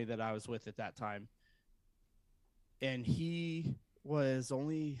company that I was with at that time, and he was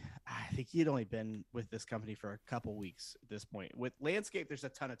I think he had only been with this company for a couple weeks at this point. With landscape, there's a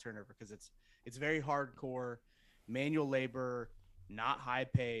ton of turnover because it's very hardcore, manual labor, not high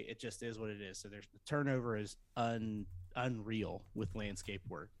pay. It just is what it is. So the turnover is unreal with landscape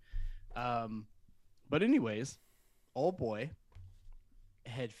work. But anyways, old boy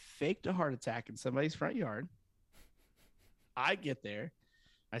had faked a heart attack in somebody's front yard. I get there.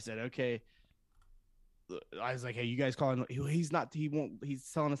 I said, okay. I was like, hey, you guys calling? He's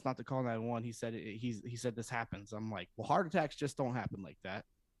telling us not to call 911. He said this happens. I'm like, well, heart attacks just don't happen like that.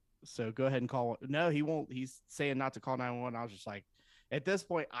 So go ahead and call. No, he won't. He's saying not to call 911. I was just like, at this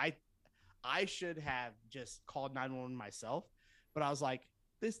point, I should have just called 911 myself. But I was like,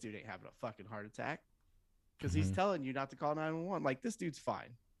 this dude ain't having a fucking heart attack, because he's telling you not to call 911. Like, this dude's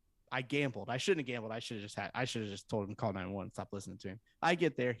fine. I gambled. I shouldn't have gambled. I should have just told him to call 911. Stop listening to him. I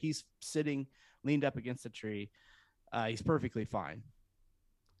get there. He's sitting, leaned up against a tree. He's perfectly fine.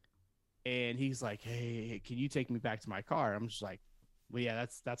 And he's like, hey, can you take me back to my car? I'm just like, well, yeah,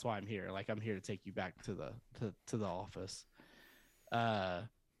 that's why I'm here. Like, I'm here to take you back to the office.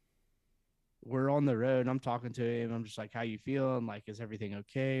 We're on the road and I'm talking to him. I'm just like, how you feeling? Like, is everything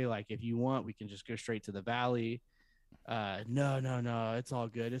okay? Like, if you want, we can just go straight to the valley. No, it's all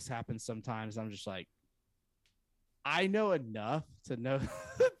good. This happens sometimes. I'm just like, I know enough to know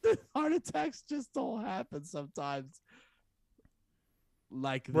that heart attacks just don't happen sometimes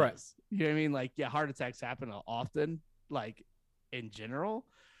like this. Right. You know what I mean? Like, yeah, heart attacks happen often, like in general,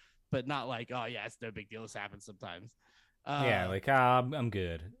 but not like, oh yeah, it's no big deal. This happens sometimes. Yeah, like I'm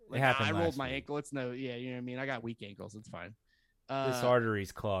good. Like, it happened. I rolled my week. ankle. It's no, yeah, you know what I mean. I got weak ankles. It's fine. This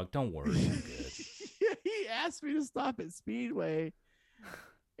artery's clogged. Don't worry, I'm good. He asked me to stop at Speedway,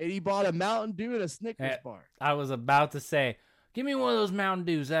 and he bought a Mountain Dew and a Snickers bar. I was about to say, give me one of those Mountain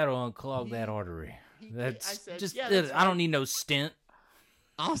Dews. That'll unclog that artery. That's just. I don't need no stent.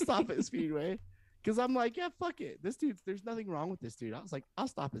 I'll stop at Speedway. Because I'm like, yeah, fuck it. This dude, there's nothing wrong with this dude. I was like, I'll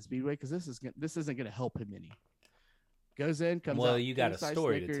stop at Speedway because this isn't going to help him any. Goes in, comes out. Well, you got a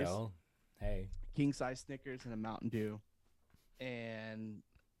story Snickers, to tell. Hey. King size Snickers and a Mountain Dew. And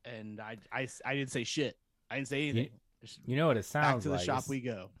I didn't say shit. I didn't say anything. You know what it sounds like? Back to the shop we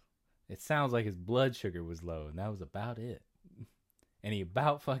go. It sounds like his blood sugar was low, and that was about it. And he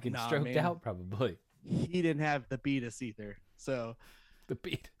about fucking stroked out, probably. He didn't have the beatus either. So the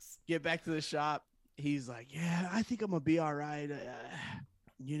beatus. Get back to the shop. He's like, yeah, I think I'm gonna be all right.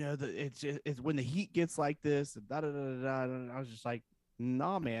 You know, it's when the heat gets like this. And and I was just like,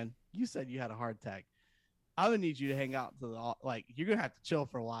 nah, man. You said you had a heart attack. I'm gonna need you to hang out until you're gonna have to chill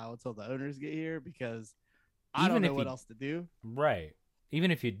for a while until the owners get here because I don't know what else to do. Right. Even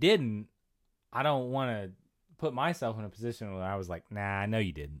if you didn't, I don't want to put myself in a position where I was like, nah, I know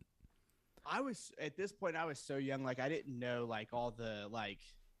you didn't. I was at this point. I was so young, like I didn't know like all the like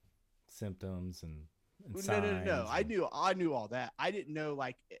symptoms and signs. No. I knew all that. I didn't know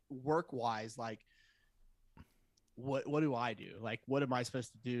like work wise, like what do I do? Like, what am I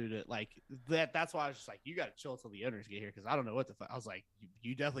supposed to do to like that? That's why I was just like, you got to chill till the owners get here because I don't know what the fuck. I was like,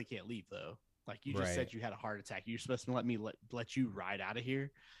 you definitely can't leave though. Like you just said you had a heart attack. You're supposed to let me let you ride out of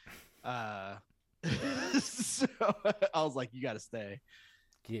here. So I was like, you got to stay.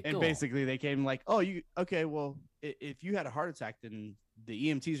 And basically they came like, oh, you okay? Well, if you had a heart attack, then the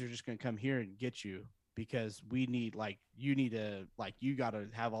EMTs are just gonna come here and get you because we need you need to you got to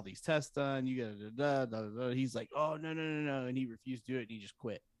have all these tests done. You got to He's like, oh no, and he refused to do it and he just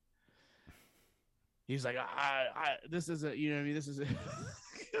quit. He's like, I this isn't, you know what I mean? This is this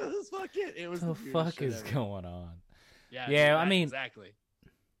fuck it. It was the fuck is going on? Yeah. I mean, exactly.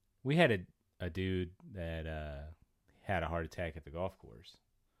 We had a dude that had a heart attack at the golf course.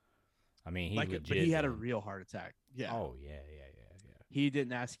 I mean, but he had a real heart attack. Yeah. Oh yeah. He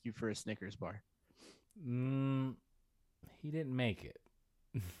didn't ask you for a Snickers bar. He didn't make it,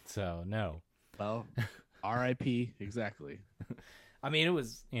 so no. Well, R.I.P. Exactly. I mean, it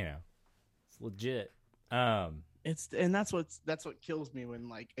was it's legit. That's what kills me when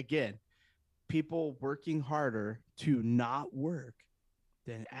again, people working harder to not work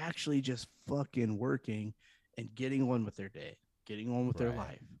than actually just fucking working and getting on with their day, getting on with their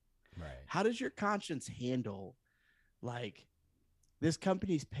life. Right. How does your conscience handle this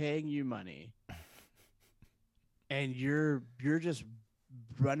company's paying you money and you're just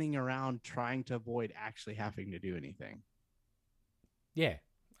running around trying to avoid actually having to do anything? Yeah.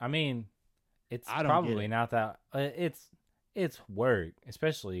 I mean, it's probably not that it's work,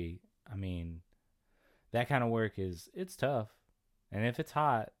 especially, I mean, that kind of work it's tough. And if it's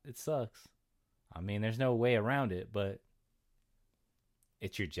hot, it sucks. I mean, there's no way around it, but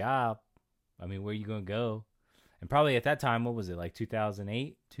it's your job. I mean, where are you going to go? And probably at that time, what was it, like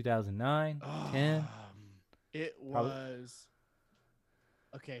 2008, 2009, 10? It was...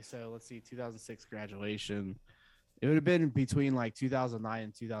 Okay, so let's see, 2006 graduation. It would have been between 2009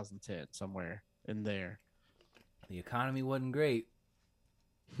 and 2010, somewhere in there. The economy wasn't great.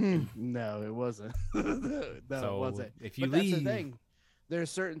 No, it wasn't. It wasn't. If you leave, that's the thing. There are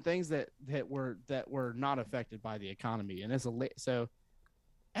certain things that were not affected by the economy, and as a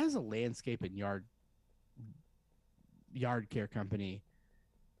landscape and yard care company,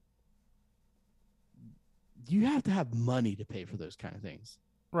 you have to have money to pay for those kind of things,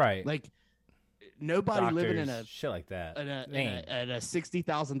 right? Nobody Doctors, living in a shit like that at a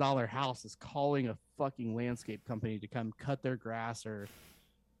 $60,000 house is calling a fucking landscape company to come cut their grass or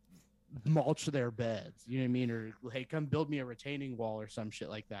mulch their beds. You know what I mean? Or hey, come build me a retaining wall or some shit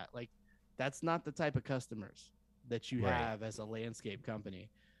like that. Like that's not the type of customers that you have as a landscape company.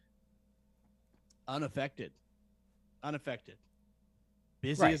 Unaffected.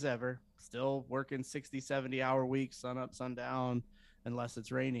 Busy as ever, still working 60, 70 hour weeks, sun up, sun down, unless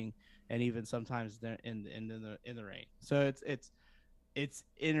it's raining, and even sometimes in the rain. So it's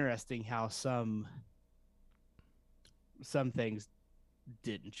interesting how some things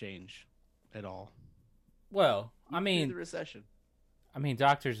didn't change at all. Well, I mean, the recession. I mean,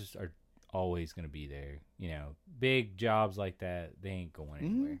 doctors are always going to be there. You know, big jobs like that, they ain't going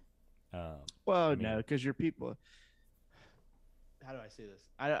anywhere. Well, no, because your people. How do I say this?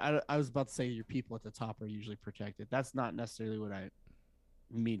 I was about to say your people at the top are usually protected. That's not necessarily what I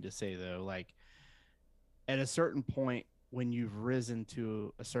mean to say, though. Like, at a certain point, when you've risen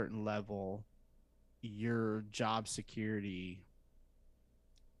to a certain level, your job security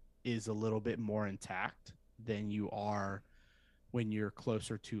is a little bit more intact than you are when you're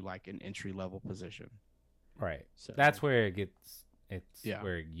closer to like an entry level position. Right. So that's where it's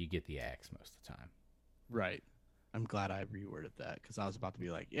where you get the axe most of the time. Right. I'm glad I reworded that because I was about to be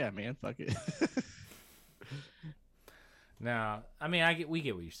like, yeah, man, fuck it. No, I mean, we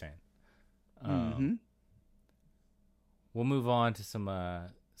get what you're saying. We'll move on to some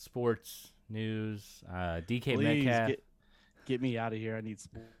sports news. DK Please Metcalf. Get me out of here. I need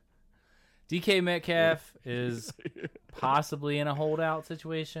sport. DK Metcalf is possibly in a holdout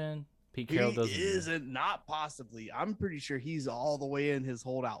situation. Pete Carroll doesn't. He isn't, not possibly. I'm pretty sure he's all the way in his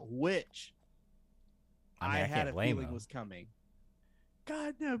holdout, which I had a feeling was coming.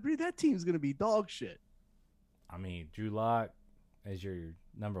 God, no, bro, that team's going to be dog shit. I mean, Drew Lock as your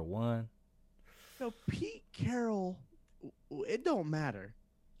number one. No, Pete Carroll, it don't matter.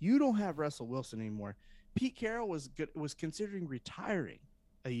 You don't have Russell Wilson anymore. Pete Carroll was considering retiring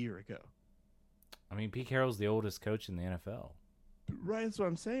a year ago. I mean, Pete Carroll's the oldest coach in the NFL. Right, that's what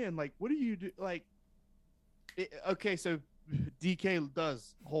I'm saying. Like, what do you do? Like, okay, so DK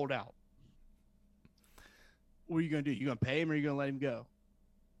does hold out. What are you going to do? You going to pay him or are you going to let him go?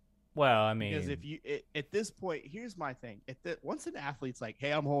 Well, I mean, because if you at this point, here's my thing: once an athlete's like,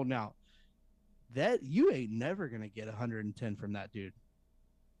 "Hey, I'm holding out," that you ain't never going to get 110 from that dude.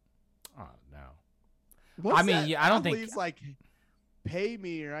 Oh no. Once I mean, I don't think he's like, pay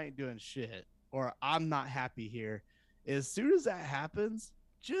me or I ain't doing shit, or I'm not happy here. As soon as that happens,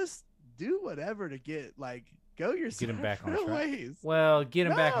 just do whatever to get go your get him back on track. Ways. Well, get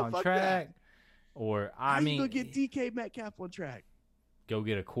him back on track, that. Or go get DK Metcalf on track. Go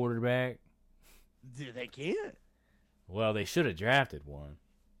get a quarterback. They can't. Well, they should have drafted one.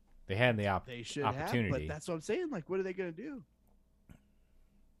 They had the they should opportunity. Have, but that's what I'm saying. Like, what are they going to do?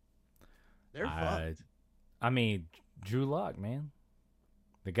 They're fucked. I mean, Drew Lock, man.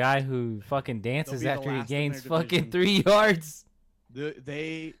 The guy who fucking dances after he gains fucking 3 yards.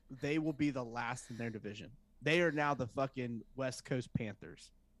 They will be the last in their division. They are now the fucking West Coast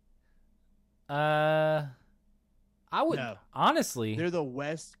Panthers. I would honestly. They're the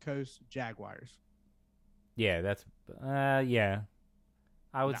West Coast Jaguars. Yeah, that's yeah.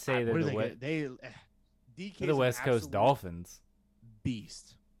 I would say they're the West Coast Dolphins.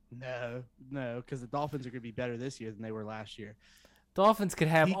 Beast. No, because the Dolphins are going to be better this year than they were last year. Dolphins could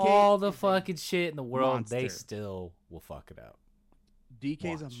have all the fucking shit in the world. Monster. They still will fuck it up.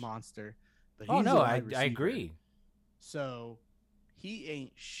 DK's a monster. But I agree. So he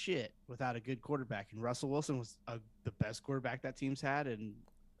ain't shit without a good quarterback. And Russell Wilson was the best quarterback that team's had, and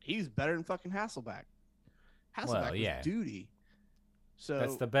he's better than fucking Hasselbeck. Hasselbeck was duty. So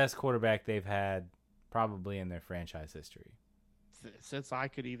that's the best quarterback they've had probably in their franchise history. Since I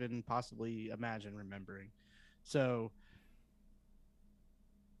could even possibly imagine remembering. So,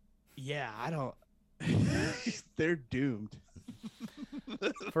 yeah, I don't. They're doomed.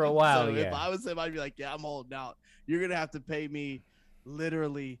 For a while, so if I was him, I'd be like, yeah, I'm holding out. You're going to have to pay me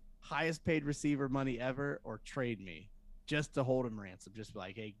literally highest paid receiver money ever or trade me just to hold him ransom. Just be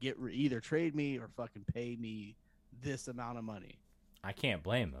like, hey, either trade me or fucking pay me this amount of money. I can't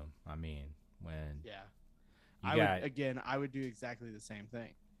blame him. I mean, when... Yeah. I would do exactly the same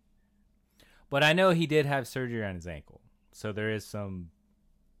thing. But I know he did have surgery on his ankle. So there is some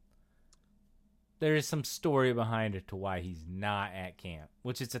story behind it to why he's not at camp,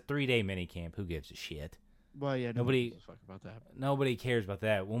 which it's a 3-day mini camp. Who gives a shit? Well, yeah, nobody gives a fuck about that. Nobody cares about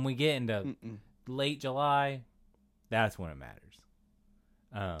that. When we get into late July, that's when it matters.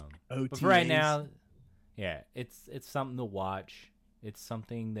 But for right now, yeah, it's something to watch. It's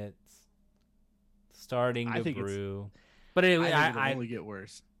something that's starting to brew. But it'll only get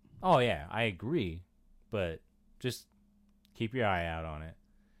worse. Oh yeah, I agree. But just keep your eye out on it.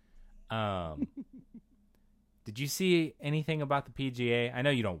 Did you see anything about the PGA? I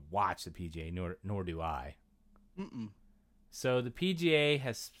know you don't watch the PGA, nor do I. Mm-mm. So the PGA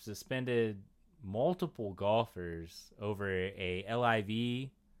has suspended multiple golfers over a LIV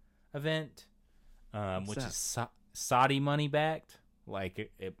event, which is Saudi money backed.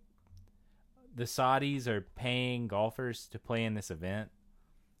 Like the Saudis are paying golfers to play in this event.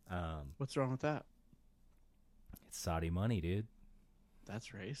 What's wrong with that? It's Saudi money, dude. That's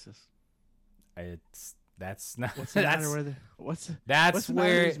racist. That's not. What's the matter with it? What's the where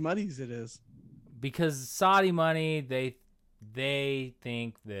matter with these monies it is? Because Saudi money, they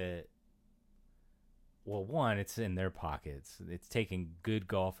think that. Well, one, it's in their pockets. It's taking good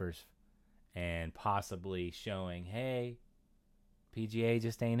golfers and possibly showing, hey, PGA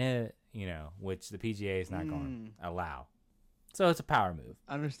just ain't it, which the PGA is not going to allow. So it's a power move.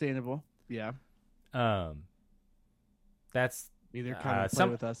 Understandable. Yeah. That's either kind of play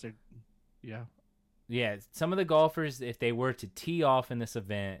with us or, yeah. Yeah, some of the golfers, if they were to tee off in this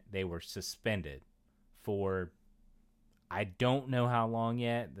event, they were suspended for, I don't know how long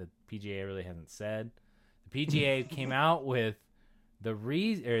yet. The PGA really hasn't said. The PGA came out with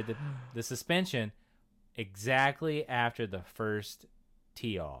the suspension exactly after the first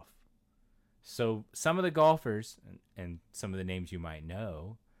tee off. So some of the golfers, and some of the names you might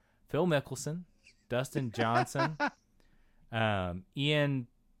know, Phil Mickelson, Dustin Johnson, Ian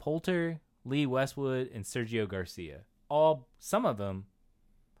Poulter, Lee Westwood, and Sergio Garcia. Some of them,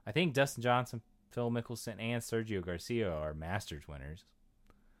 I think Dustin Johnson, Phil Mickelson, and Sergio Garcia are Masters winners.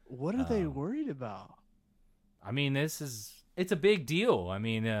 What are they worried about? I mean, it's a big deal. I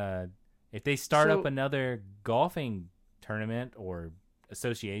mean, if they start up another golfing tournament or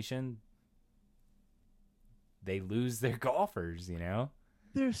association, they lose their golfers,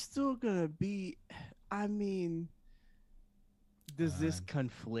 They're still going to be, I mean, does this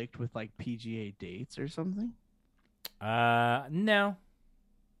conflict with like PGA dates or something? No.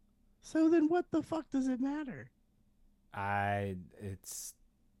 So then what the fuck does it matter? It's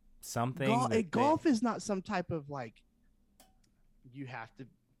something. Golf is not some type of like, you have to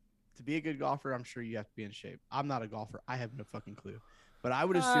be a good golfer. I'm sure you have to be in shape. I'm not a golfer. I have no fucking clue. But I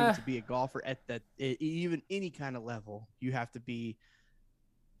would assume to be a golfer at that, even any kind of level, you have to be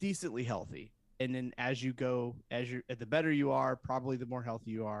decently healthy. And then as you go, the better you are, probably the more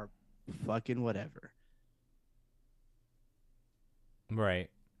healthy you are, fucking whatever. Right.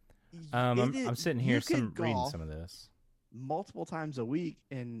 I'm sitting here reading some of this multiple times a week,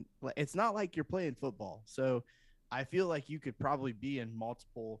 and it's not like you're playing football. So I feel like you could probably be in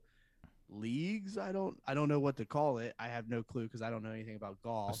multiple leagues. I don't know what to call it. I have no clue because I don't know anything about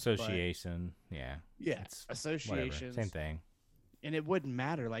golf. Association. Yeah. Associations. Same thing. And it wouldn't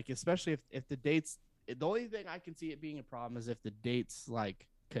matter, like, especially if the dates. The only thing I can see it being a problem is if the dates like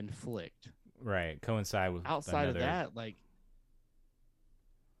conflict. Right, coincide with. Outside of that, like,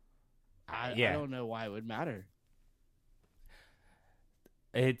 I don't know why it would matter.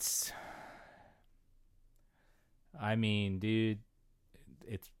 I mean, dude,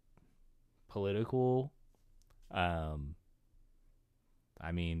 it's political. I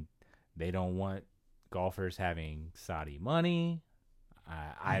mean, they don't want golfers having Saudi money.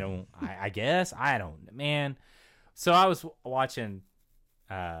 I guess. I don't, man. So I was watching,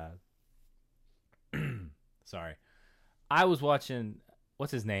 sorry. I was watching,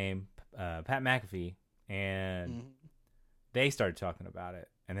 what's his name? Pat McAfee. And they started talking about it.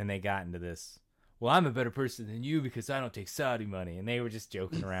 And then they got into this, well, I'm a better person than you because I don't take Saudi money. And they were just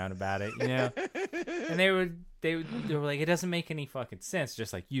joking around about it, And they were like, it doesn't make any fucking sense,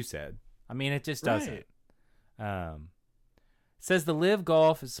 just like you said. I mean, it just doesn't. Right. Says the Live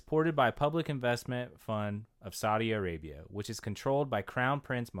Golf is supported by Public Investment Fund of Saudi Arabia, which is controlled by Crown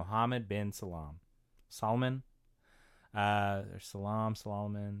Prince Mohammed bin Salman. Solomon?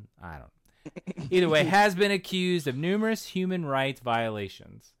 Solomon? I don't know. Either way, has been accused of numerous human rights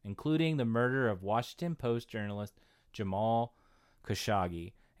violations, including the murder of Washington Post journalist Jamal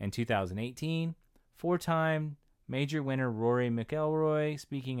Khashoggi in 2018. Four-time major winner Rory McIlroy,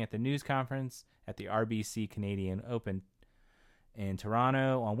 speaking at the news conference at the RBC Canadian Open in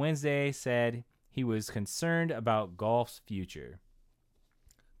Toronto on Wednesday, said he was concerned about golf's future.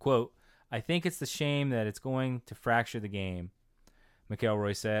 Quote, I think it's the shame that it's going to fracture the game,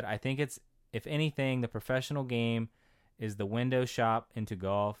 McIlroy said. I think it's, if anything, the professional game is the window shop into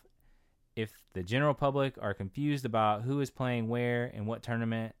golf. If the general public are confused about who is playing where and what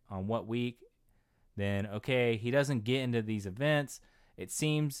tournament on what week, then okay, he doesn't get into these events. It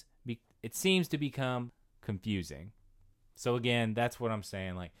seems to become confusing. So again, that's what I'm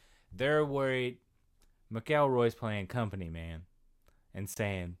saying. Like, they're worried. McIlroy's playing company, man, and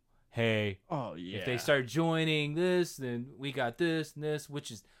saying, hey, Oh yeah. if they start joining this, then we got this and this.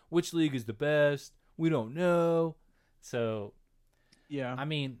 Which league is the best? We don't know. So, yeah, I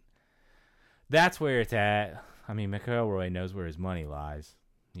mean, that's where it's at. I mean, McElroy knows where his money lies,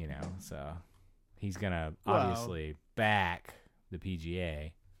 so he's gonna obviously back the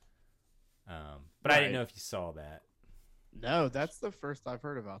PGA. But I didn't know if you saw that. No, that's the first I've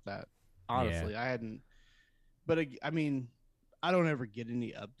heard about that. Honestly, I hadn't. But I mean, I don't ever get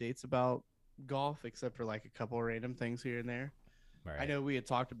any updates about golf except for like a couple of random things here and there. Right. I know we had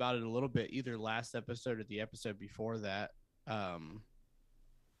talked about it a little bit either last episode or the episode before that.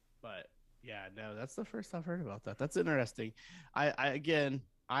 But yeah, no, that's the first I've heard about that. That's interesting. I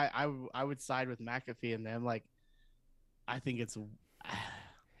would side with McAfee and them. Like, I think it's.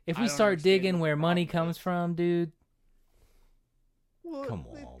 If we start digging where money comes from, dude. Well, come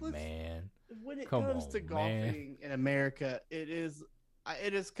on, man. When it comes to golfing in America, it is.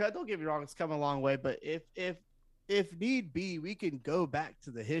 Don't get me wrong, it's come a long way. But if need be, we can go back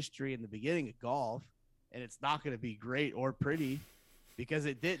to the history in the beginning of golf, and it's not going to be great or pretty because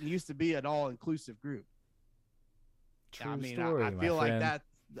it didn't used to be an all-inclusive group. True story, I my feel like friend. that.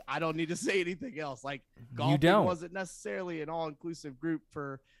 I don't need to say anything else. Like, golfing wasn't necessarily an all-inclusive group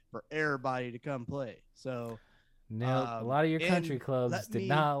for everybody to come play. So, no, a lot of your country clubs did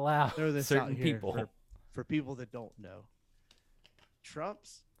not allow certain people. For people that don't know,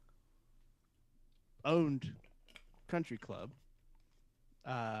 Trump's owned country club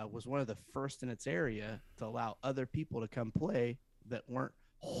was one of the first in its area to allow other people to come play that weren't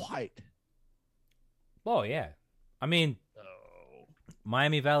white. Oh yeah, I mean,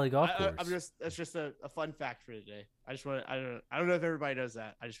 Miami Valley Golf Course. That's just a fun fact for today. I don't know if everybody knows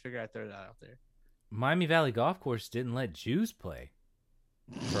that. I just figured I'd throw that out there. Miami Valley Golf Course didn't let Jews play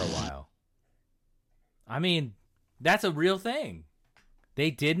for a while. I mean, that's a real thing. They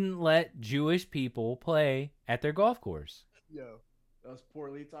didn't let Jewish people play at their golf course. Yo, that was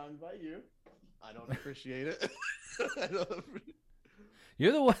poorly timed by you. I don't appreciate it.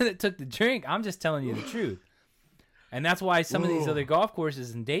 You're the one that took the drink. I'm just telling you the truth. And that's why some of these other golf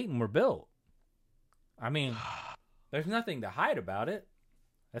courses in Dayton were built. I mean, there's nothing to hide about it.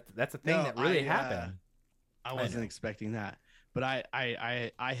 That's a thing that really happened. I wasn't expecting that, but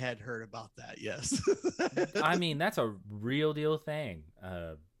I had heard about that. Yes. I mean, that's a real deal thing.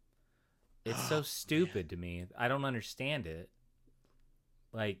 It's so stupid to me. I don't understand it.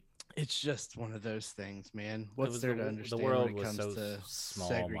 Like, it's just one of those things, man. What's there to understand the world when it comes was so to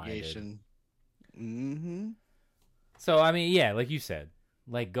small-minded. segregation? Mm-hmm. So, I mean, yeah, like you said,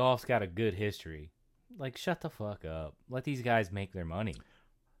 like, golf's got a good history. Like, shut the fuck up. Let these guys make their money.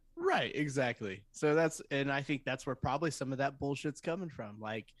 Right, exactly. So and I think that's where probably some of that bullshit's coming from.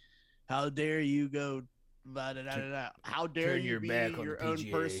 Like, how dare you go, how dare you be your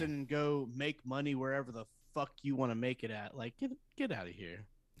own person and go make money wherever the fuck you want to make it at? Like, get out of here.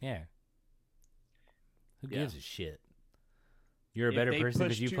 Yeah. Who gives a shit? You're a better person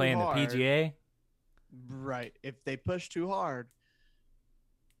because you play in the PGA? Right. If they push too hard,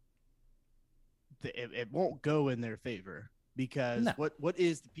 it won't go in their favor. Because what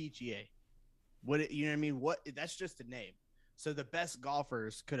is the PGA? You know what I mean? That's just a name. So the best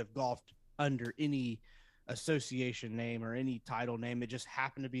golfers could have golfed under any association name or any title name. It just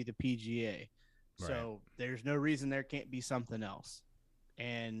happened to be the PGA. Right. So there's no reason there can't be something else.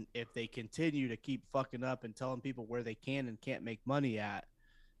 And if they continue to keep fucking up and telling people where they can and can't make money at,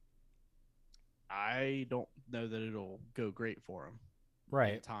 I don't know that it'll go great for them.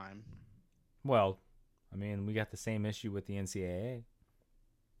 Right. In time. Well, I mean, we got the same issue with the NCAA.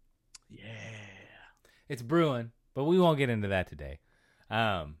 Yeah. It's brewing, but we won't get into that today.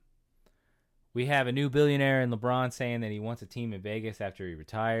 We have a new billionaire in LeBron saying that he wants a team in Vegas after he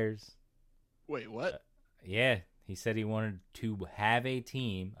retires. Wait, what? Yeah, he said he wanted to have a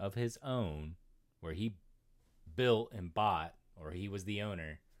team of his own where he built and bought, or he was the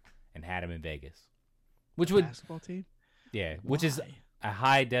owner, and had him in Vegas. Basketball team? Yeah, which is a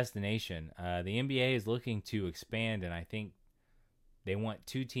high destination. The NBA is looking to expand, and I think they want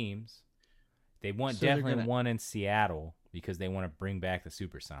 2 teams. They want definitely one in Seattle because they want to bring back the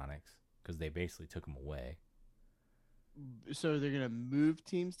Supersonics because they basically took them away. So they're going to move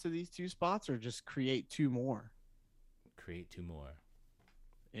teams to these 2 spots or just create 2 more? Create 2 more.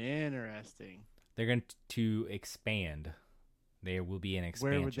 Interesting. They're going to expand. There will be an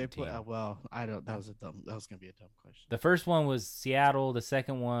expansion. Where would they team. play? Well, I don't. That was going to be a dumb question. The first one was Seattle. The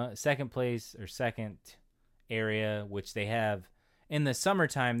second place or second area, which they have in the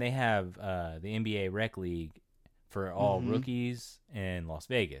summertime, they have the NBA Rec League for all rookies in Las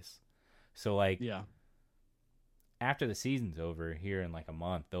Vegas. So, like, after the season's over here in like a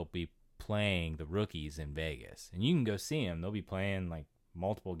month, they'll be playing the rookies in Vegas, and you can go see them. They'll be playing like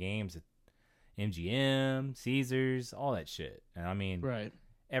multiple games at MGM, Caesars, all that shit. And I mean, right.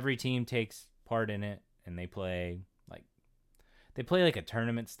 Every team takes part in it, and they play like a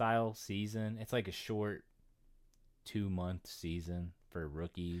tournament style season. It's like a short 2-month season for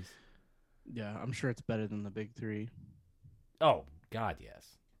rookies. Yeah, I'm sure it's better than the Big Three. Oh God,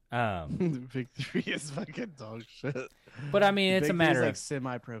 yes. The Big Three is fucking dog shit. But I mean, it's a matter of like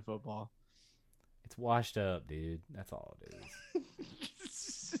semi-pro football. It's washed up, dude. That's all it is.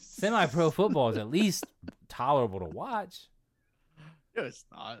 Semi-pro football is at least tolerable to watch. No, it's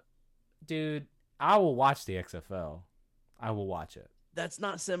not. Dude, I will watch the XFL. I will watch it. That's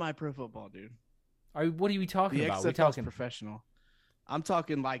not semi-pro football, dude. What are we talking about? We talking professional. I'm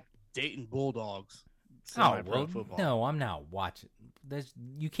talking like Dayton Bulldogs. Semi-pro football. No, I'm not watching.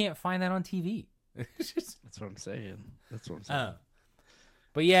 You can't find that on TV. That's what I'm saying.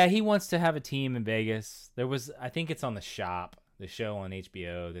 But yeah, he wants to have a team in Vegas. I think it's on The Shop, the show on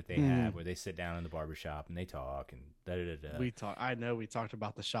HBO that they have where they sit down in the barbershop and they talk and da-da-da-da. I know we talked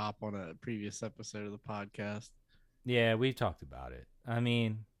about The Shop on a previous episode of the podcast. Yeah, we've talked about it. I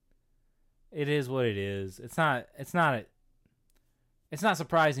mean, it is what it is. It's not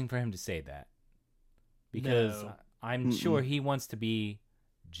surprising for him to say that. Because I'm sure he wants to be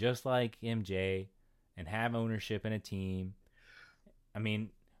just like MJ and have ownership in a team. I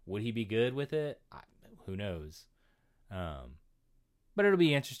mean, would he be good with it? Who knows? But it'll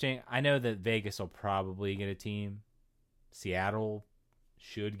be interesting. I know that Vegas will probably get a team. Seattle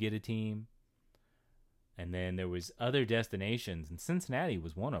should get a team. And then there was other destinations, and Cincinnati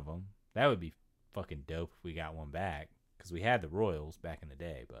was one of them. That would be fucking dope if we got one back, because we had the Royals back in the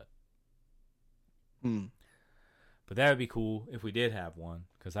day. But that would be cool if we did have one,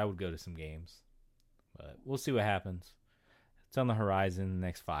 because I would go to some games. But we'll see what happens. It's on the horizon the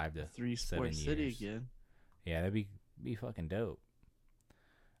next 5 to 7 years. 3-sport city again. Yeah, that'd be fucking dope.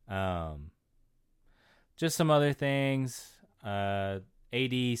 Just some other things.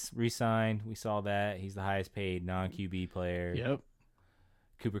 AD re-signed. We saw that. He's the highest paid non-QB player. Yep.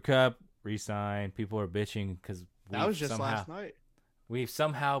 Cooper Kupp re-signed. People are bitching because that was just last night. We've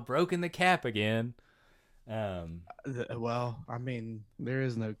somehow broken the cap again. Well, I mean, there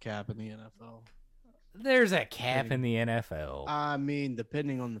is no cap in the NFL. There's a cap in the NFL. I mean,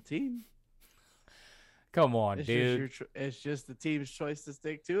 depending on the team. Come on, dude. It's just the team's choice to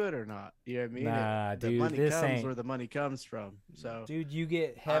stick to it or not. You know what I mean? Nah, the dude. money comes where the money comes from. So, dude, you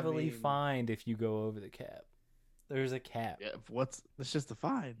get heavily fined if you go over the cap. There's a cap. Yeah, it's just a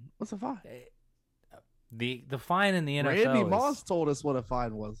fine. What's a fine? The fine in the NFL. Randy Moss told us what a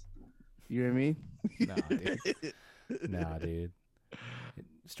fine was. You know what I mean? Nah, dude.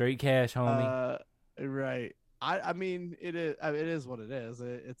 Straight cash, homie. Right. I mean, it is what it is.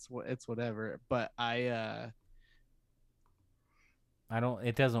 It's whatever. But I don't.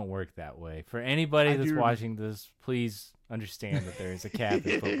 It doesn't work that way. For anybody that's watching this, please understand that there is a cap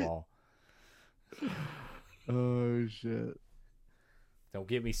in football. Oh shit! Don't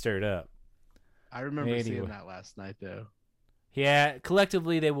get me stirred up. I remember seeing that last night, though. Yeah,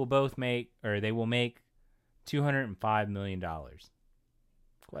 collectively they will make $205 million.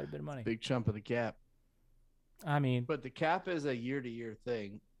 Quite a bit of money. Big chunk of the cap. I mean, but the cap is a year-to-year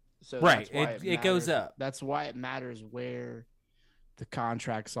thing, so right? It goes up. That's why it matters where the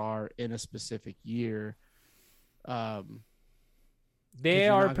contracts are in a specific year. They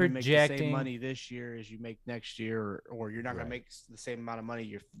are projecting make the same money this year as you make next year, or you're not going to make the same amount of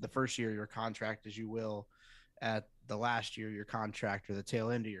money the first year of your contract as you will at the last year of your contract or the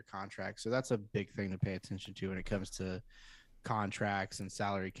tail end of your contract. So that's a big thing to pay attention to when it comes to contracts and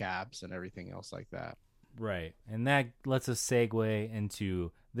salary caps and everything else like that. Right. And that lets us segue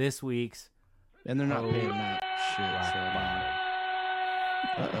into this week's. And they're not paying that shit.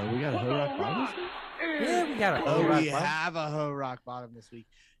 Uh-oh, we got a Ho Rock Bottom this week? Yeah, we got a Ho Rock Bottom. We have a Ho Rock Bottom this week.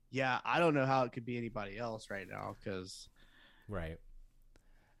 Yeah, I don't know how it could be anybody else right now because. Right.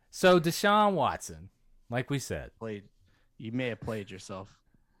 So Deshaun Watson, like we said. You may have played yourself.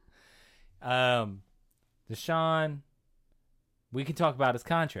 Deshaun, we can talk about his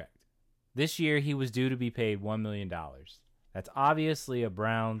contract. This year, he was due to be paid $1 million. That's obviously the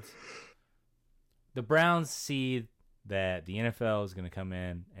Browns see that the NFL is going to come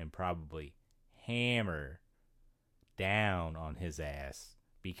in and probably hammer down on his ass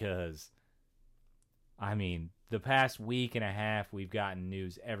because, I mean, the past week and a half, we've gotten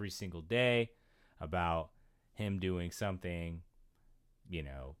news every single day about him doing something,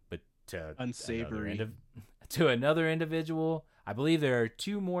 but to unsavory to another individual. I believe there are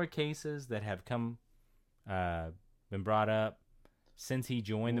 2 more cases that have come been brought up since he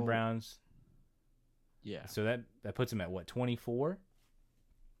joined the Browns. Yeah. So that puts him at what, 24?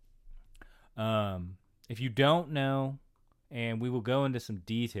 If you don't know, and we will go into some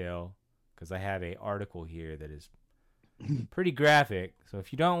detail because I have an article here that is pretty graphic. So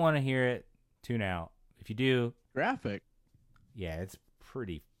if you don't want to hear it, tune out. If you do, graphic. Yeah, it's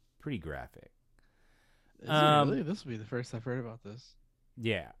pretty graphic. Is it really? This will be the first I've heard about this.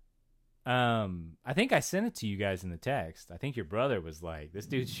 Yeah. I think I sent it to you guys in the text. I think your brother was like, "This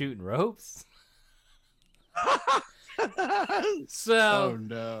dude's shooting ropes." Oh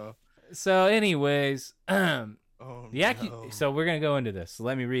no. So, anyways, no. So we're gonna go into this. So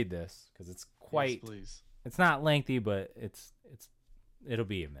let me read this because it's quite. Yes, please. It's not lengthy, but it'll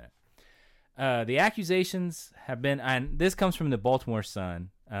be a minute. The accusations have been, and this comes from the Baltimore Sun.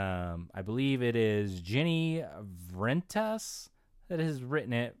 I believe it is Jenny Vrentas that has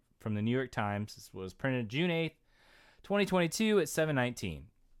written it from the New York Times. This was printed June 8th, 2022 at 7:19.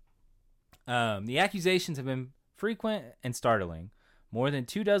 The accusations have been frequent and startling. More than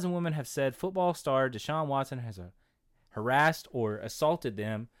 24 women have said football star Deshaun Watson has harassed or assaulted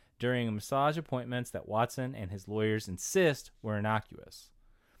them during massage appointments that Watson and his lawyers insist were innocuous.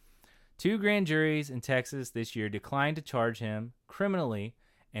 2 grand juries in Texas this year declined to charge him criminally,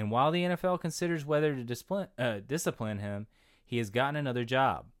 and while the NFL considers whether to discipline him, he has gotten another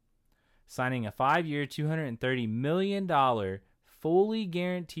job, signing a 5-year, $230 million fully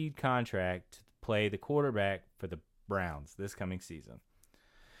guaranteed contract to play the quarterback for the Browns this coming season.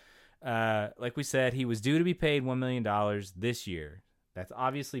 Like we said, he was due to be paid $1 million this year. That's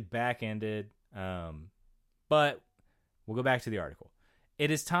obviously back-ended, but we'll go back to the article.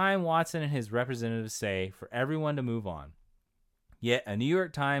 It is time, Watson and his representatives say, for everyone to move on. Yet a New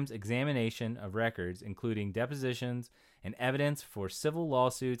York Times examination of records, including depositions and evidence for civil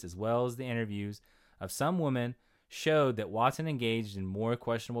lawsuits as well as the interviews of some women, showed that Watson engaged in more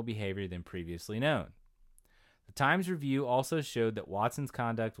questionable behavior than previously known. The Times review also showed that Watson's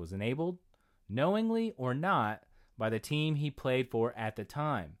conduct was enabled, knowingly or not, by the team he played for at the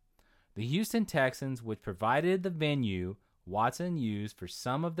time. The Houston Texans, which provided the venue Watson used for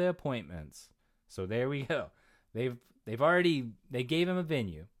some of the appointments. So there we go. They gave him a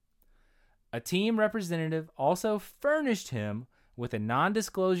venue. A team representative also furnished him with a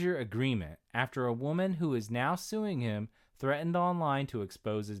non-disclosure agreement after a woman who is now suing him threatened online to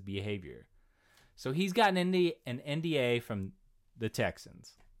expose his behavior. So he's gotten an NDA from the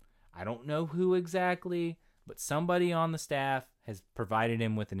Texans. I don't know who exactly, but somebody on the staff has provided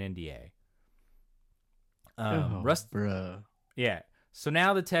him with an NDA. Bruh. Yeah. So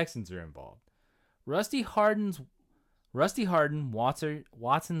now the Texans are involved. Rusty Hardin,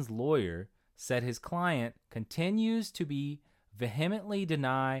 Watson's lawyer, said his client continues to vehemently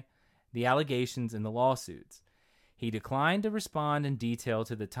deny the allegations in the lawsuits. He declined to respond in detail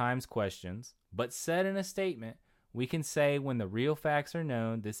to the Times questions, but said in a statement, "We can say when the real facts are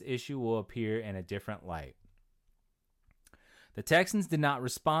known, this issue will appear in a different light." The Texans did not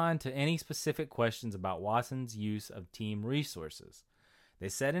respond to any specific questions about Watson's use of team resources. They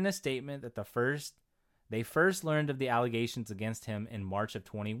said in a statement that they first learned of the allegations against him in March of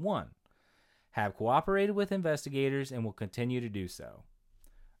 21, have cooperated with investigators, and will continue to do so.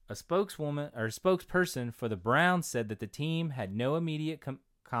 A spokesperson for the Browns said that the team had no immediate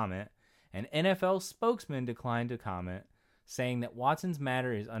comment. An NFL spokesman declined to comment, saying that Watson's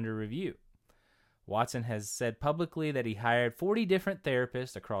matter is under review. Watson has said publicly that he hired 40 different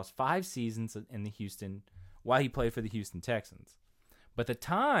therapists across 5 seasons in Houston while he played for the Houston Texans. But the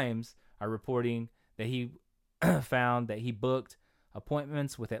Times are reporting that he found that he booked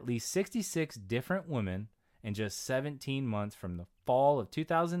appointments with at least 66 different women in just 17 months from the fall of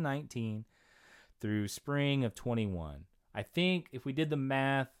 2019 through spring of 21. I think if we did the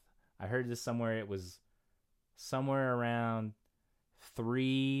math, I heard this somewhere, it was somewhere around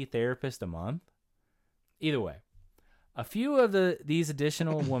 3 therapists a month. Either way, a few of these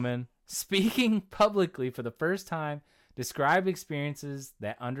additional women speaking publicly for the first time described experiences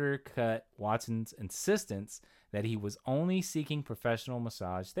that undercut Watson's insistence that he was only seeking professional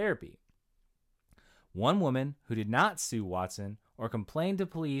massage therapy. One woman who did not sue Watson or complain to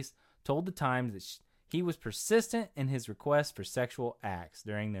police told the Times that he was persistent in his request for sexual acts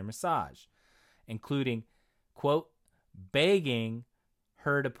during their massage, including, quote, begging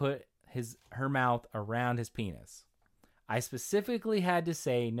her to put her mouth around his penis. "I specifically had to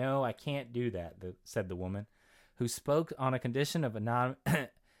say, no, I can't do that," said the woman, who spoke on a condition of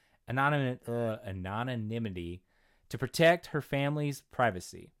anonymity to protect her family's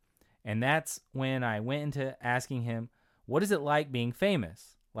privacy. "And that's when I went into asking him, what is it like being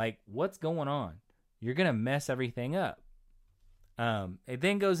famous? Like, what's going on? you're going to mess everything up. It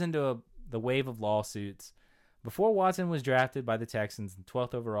then goes into the wave of lawsuits. Before Watson was drafted by the Texans, the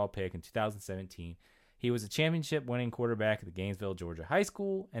 12th overall pick in 2017, he was a championship-winning quarterback at the Gainesville, Georgia High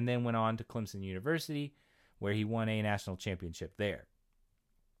School, and then went on to Clemson University, where he won a national championship there.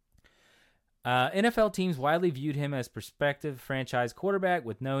 NFL teams widely viewed him as prospective franchise quarterback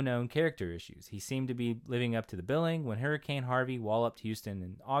with no known character issues. He seemed to be living up to the billing when Hurricane Harvey walloped Houston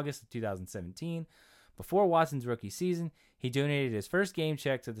in August of 2017. Before Watson's rookie season, he donated his first game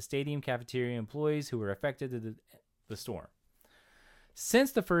check to the stadium cafeteria employees who were affected by the storm.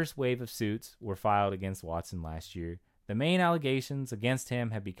 Since the first wave of suits were filed against Watson last year, the main allegations against him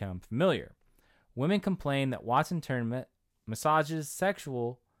have become familiar. Women complain that Watson turned massages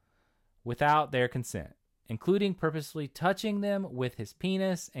sexual without their consent, including purposely touching them with his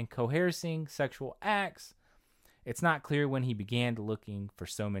penis and coercing sexual acts. It's not clear when he began looking for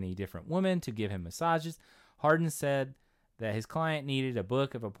so many different women to give him massages. Harden said that his client needed a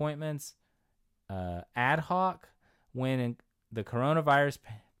book of appointments ad hoc when the coronavirus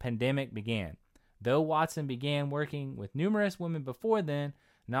pandemic began. Though Watson began working with numerous women before then,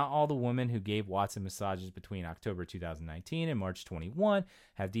 not all the women who gave Watson massages between October 2019 and March 21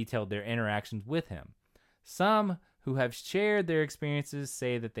 have detailed their interactions with him. Some who have shared their experiences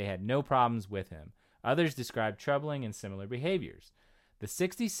say that they had no problems with him. Others describe troubling and similar behaviors. The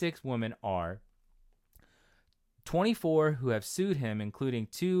 66 women are 24 who have sued him, including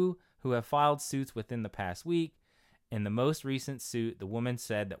 2 who have filed suits within the past week. In the most recent suit, the woman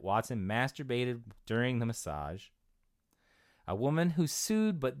said that Watson masturbated during the massage. A woman who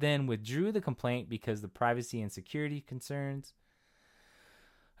sued but then withdrew the complaint because of privacy and security concerns.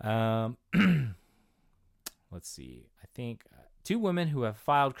 Let's see. I think 2 women who have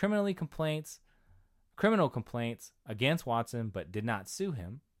filed criminal complaints against Watson but did not sue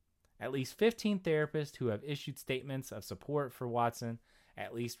him. At least 15 therapists who have issued statements of support for Watson,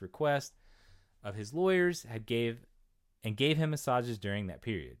 at least requests of his lawyers, gave him massages during that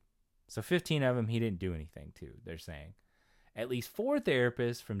period. So 15 of them he didn't do anything to, they're saying. At least 4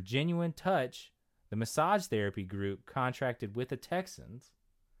 therapists from Genuine Touch, the massage therapy group contracted with the Texans.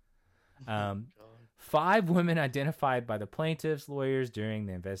 5 women identified by the plaintiff's lawyers during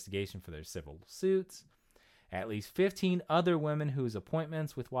the investigation for their civil suits. At least 15 other women whose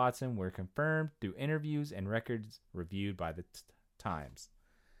appointments with Watson were confirmed through interviews and records reviewed by the Times.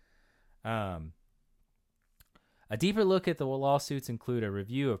 A deeper look at the lawsuits include a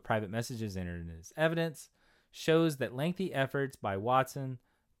review of private messages entered as evidence, shows that lengthy efforts by Watson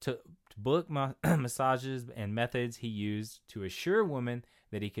to book massages and methods he used to assure women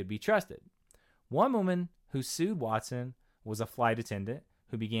that he could be trusted. One woman who sued Watson was a flight attendant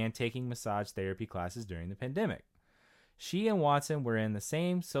who began taking massage therapy classes during the pandemic. She and Watson were in the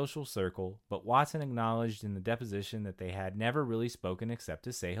same social circle, but Watson acknowledged in the deposition that they had never really spoken except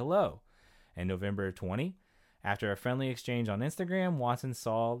to say hello. In November of 2020, after a friendly exchange on Instagram, Watson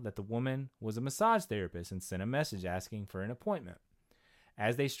saw that the woman was a massage therapist and sent a message asking for an appointment.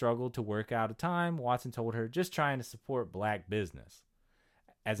 As they struggled to work out a time, Watson told her, "Just trying to support black business."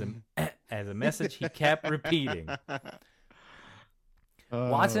 As a message he kept repeating.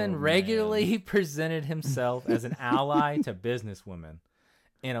 Watson regularly presented himself as an ally to businesswomen.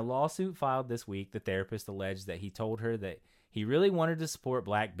 In a lawsuit filed this week, the therapist alleged that he told her that he really wanted to support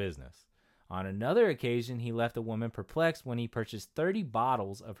black business. On another occasion, he left a woman perplexed when he purchased 30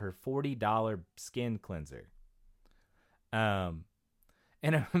 bottles of her $40 skin cleanser. In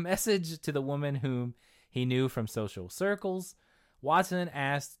a message to the woman whom he knew from social circles, Watson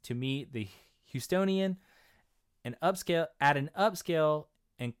asked to meet the Houstonian at an upscale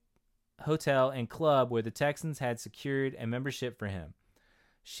and hotel and club where the Texans had secured a membership for him.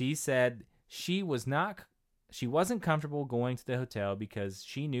 She said she wasn't comfortable going to the hotel because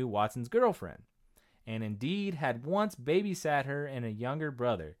she knew Watson's girlfriend, and indeed had once babysat her and a younger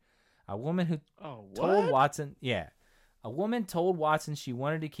brother. A woman told Watson she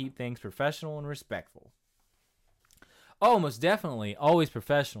wanted to keep things professional and respectful. "Oh, most definitely, always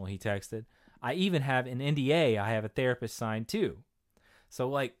professional," he texted. "I even have an NDA I have a therapist signed too." So,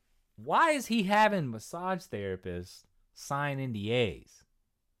 why is he having massage therapists sign NDAs?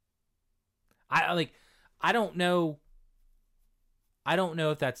 I don't know. I don't know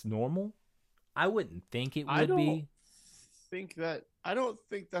if that's normal. I wouldn't think it would be. I don't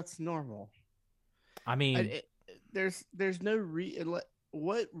think that's normal. I mean, there's no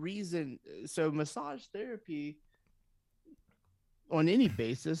what reason? So massage therapy, on any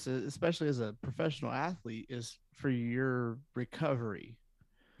basis, especially as a professional athlete, is for your recovery.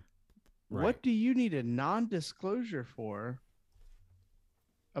 Right. What do you need a non-disclosure for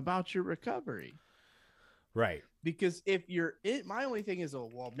about your recovery? Right. Because if you're my only thing is,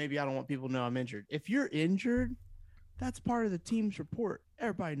 maybe I don't want people to know I'm injured. If you're injured, that's part of the team's report.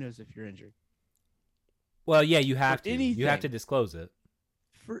 Everybody knows if you're injured. Well, yeah, you have to. You have to disclose it.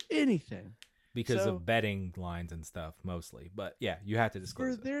 For anything. Because of betting lines and stuff, mostly. But yeah, you have to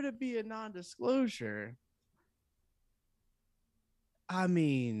disclose it. For there to be a non-disclosure, I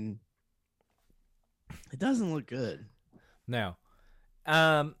mean, it doesn't look good. No.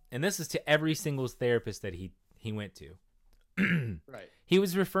 And this is to every single therapist that he went to. Right. He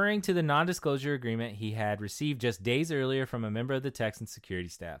was referring to the non-disclosure agreement he had received just days earlier from a member of the Texans security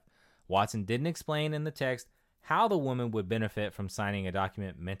staff. Watson didn't explain in the text how the woman would benefit from signing a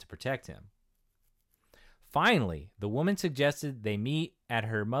document meant to protect him. Finally, the woman suggested they meet at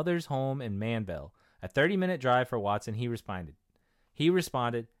her mother's home in Manville, a 30-minute drive for Watson. He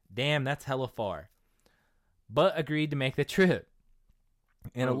responded, "Damn, that's hella far," but agreed to make the trip.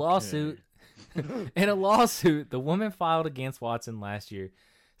 In a lawsuit, the woman filed against Watson last year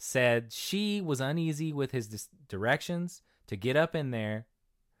said she was uneasy with his directions to get up in there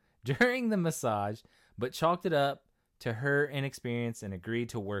during the massage, but chalked it up to her inexperience and agreed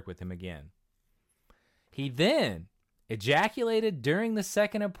to work with him again. He then ejaculated during the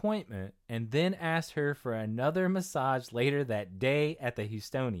second appointment and then asked her for another massage later that day at the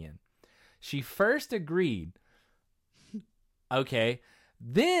Houstonian. She first agreed,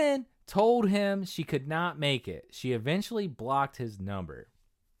 then told him she could not make it. She eventually blocked his number.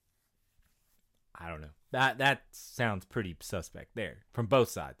 I don't know. That sounds pretty suspect there from both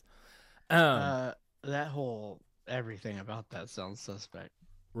sides. That whole everything about that sounds suspect.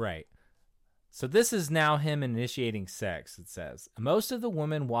 Right. So this is now him initiating sex, it says. Most of the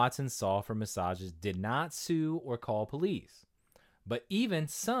women Watson saw for massages did not sue or call police. But even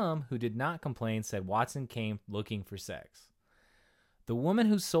some who did not complain said Watson came looking for sex. The woman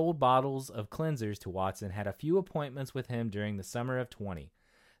who sold bottles of cleansers to Watson had a few appointments with him during the summer of 20.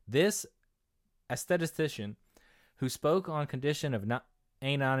 This aesthetician, who spoke on condition of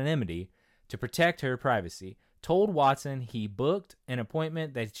anonymity to protect her privacy, told Watson he booked an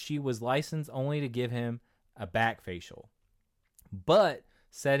appointment that she was licensed only to give him a back facial, but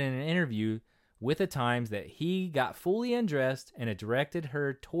said in an interview with the Times that he got fully undressed and it directed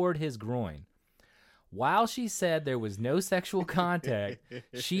her toward his groin. While she said there was no sexual contact,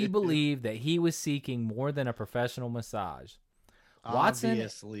 she believed that he was seeking more than a professional massage.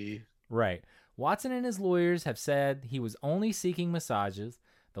 Obviously. Right. Watson and his lawyers have said he was only seeking massages.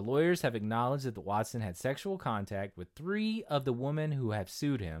 The lawyers have acknowledged that Watson had sexual contact with 3 of the women who have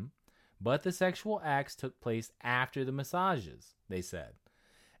sued him, but the sexual acts took place after the massages, they said,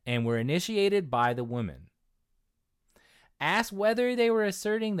 and were initiated by the women. Asked whether they were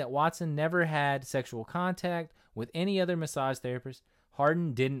asserting that Watson never had sexual contact with any other massage therapist,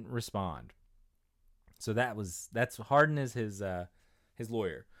 Hardin didn't respond. So that's Hardin is his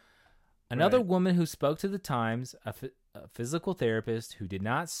lawyer. Another woman who spoke to the Times, a physical therapist who did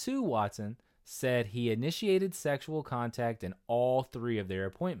not sue Watson, said he initiated sexual contact in all 3 of their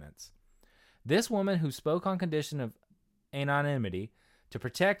appointments. This woman, who spoke on condition of anonymity to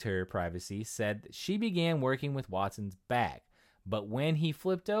protect her privacy, said that she began working with Watson's back, but when he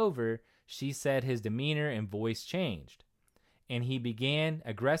flipped over, she said his demeanor and voice changed, and he began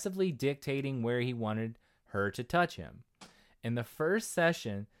aggressively dictating where he wanted her to touch him. In the first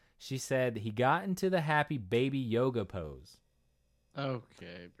session, she said he got into the happy baby yoga pose.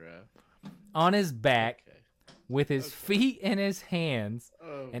 Okay, bro. On his back, with his feet in his hands,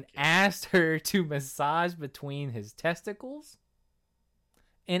 and asked her to massage between his testicles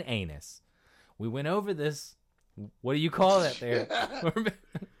and anus. We went over this. What do you call that there?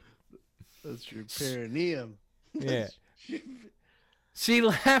 That's your perineum. Yeah. She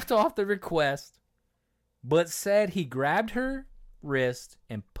laughed off the request, but said he grabbed her wrist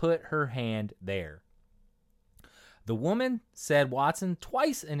and put her hand there. The woman said Watson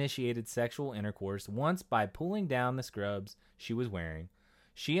twice initiated sexual intercourse, once by pulling down the scrubs she was wearing.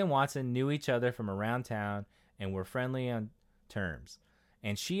 She and Watson knew each other from around town and were friendly on terms,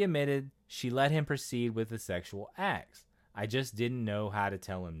 and she admitted she let him proceed with the sexual acts. I just didn't know how to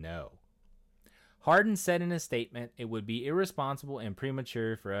tell him no. Hardin said in a statement, it would be irresponsible and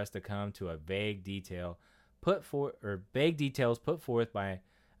premature for us to come to a vague details put forth by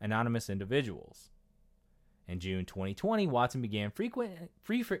anonymous individuals. In June 2020, Watson began frequenting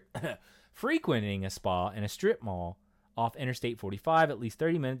a spa and a strip mall off Interstate 45, at least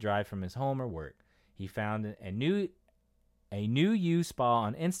 30-minute drive from his home or work. He found a new you spa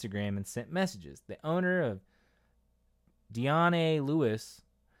on Instagram and sent messages. The owner of Deanne Lewis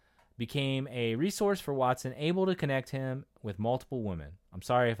became a resource for Watson, able to connect him with multiple women. I'm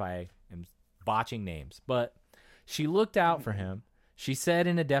sorry if I am botching names, but she looked out for him. She said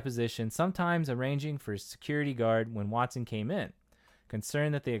in a deposition, sometimes arranging for a security guard when Watson came in,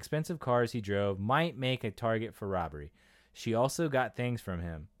 concerned that the expensive cars he drove might make a target for robbery. She also got things from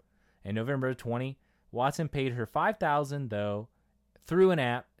him. In November 20, Watson paid her $5,000, though, through an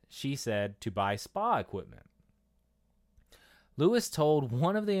app, she said, to buy spa equipment. Lewis told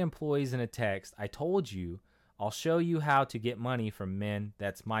one of the employees in a text, "I told you, I'll show you how to get money from men.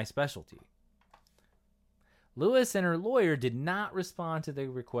 That's my specialty." Lewis and her lawyer did not respond to the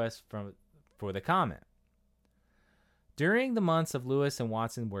request for the comment. During the months of Lewis and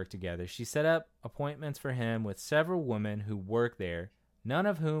Watson work together, she set up appointments for him with several women who worked there, none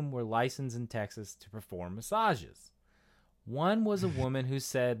of whom were licensed in Texas to perform massages. One was a woman who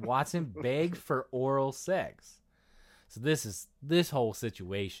said Watson begged for oral sex. So this whole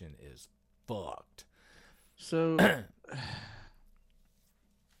situation is fucked. So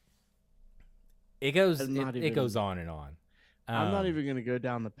it goes on and on. I'm not even gonna go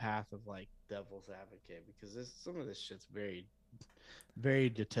down the path of like devil's advocate because some of this shit's very, very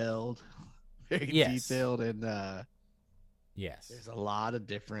detailed, very detailed, and there's a lot of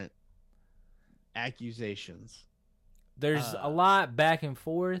different accusations. There's a lot back and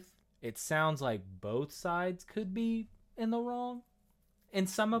forth. It sounds like both sides could be in the wrong in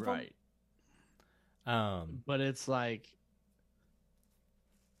some of them. But it's like,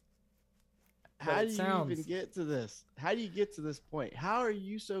 how do you even get to this? How do you get to this point? How are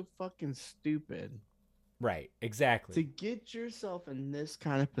you so fucking stupid? Right, exactly. To get yourself in this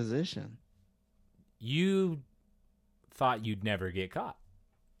kind of position. You thought you'd never get caught.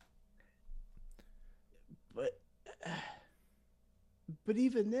 But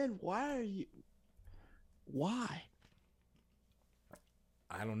even then, why?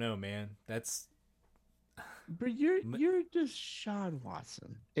 I don't know, man. But you're just Sean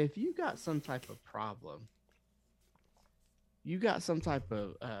Watson. If you got some type of problem, you got some type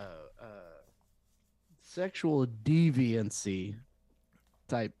of sexual deviancy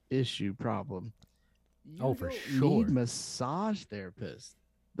type issue problem. You for don't sure. Need massage therapist,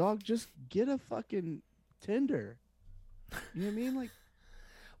 dog. Just get a fucking Tinder. You know what I mean? Like,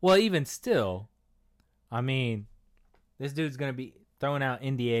 well, even still, I mean, this dude's gonna be throwing out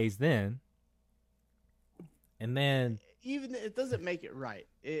NDAs then. And then even it doesn't make it right.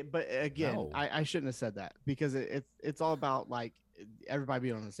 But again, no. I shouldn't have said that because it's all about like everybody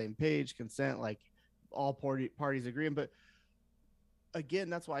being on the same page, consent, like all parties agreeing. But again,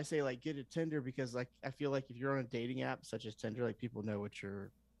 that's why I say like get a Tinder because like I feel like if you're on a dating app such as Tinder, like people know what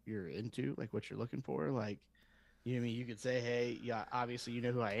you're into, like what you're looking for. Like, you know what I mean? You could say, hey, yeah, obviously you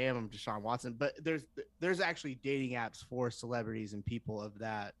know who I am. I'm Deshaun Watson. But there's actually dating apps for celebrities and people of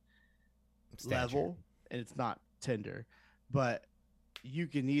that level. And it's not Tinder, but you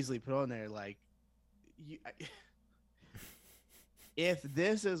can easily put on there like, if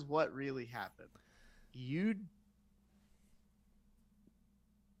this is what really happened, you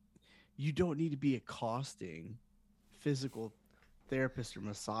don't need to be accosting physical therapists or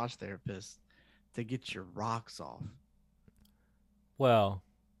massage therapists to get your rocks off. Well,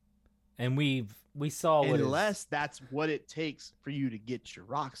 and we saw unless that's what it takes for you to get your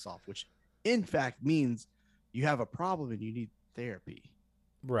rocks off, which in fact means you have a problem and you need therapy.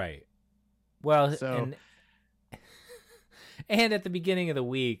 Right. Well, so, and at the beginning of the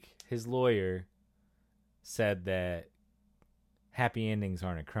week, his lawyer said that happy endings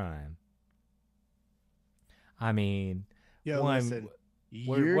aren't a crime. I mean, listen,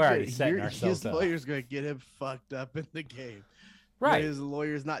 we're already setting ourselves up. His lawyer's going to get him fucked up in the game. Right. His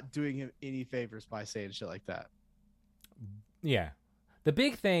lawyer's not doing him any favors by saying shit like that. Yeah. The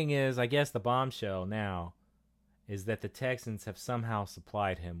big thing is, I guess the bombshell now is that the Texans have somehow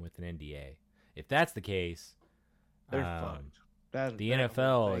supplied him with an NDA. If that's the case, they're fucked. The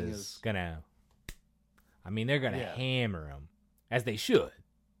NFL is going to, I mean, they're going to hammer him, as they should.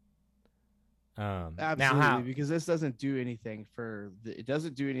 Absolutely, because this doesn't do anything it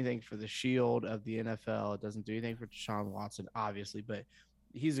doesn't do anything for the shield of the NFL. It doesn't do anything for Deshaun Watson, obviously, but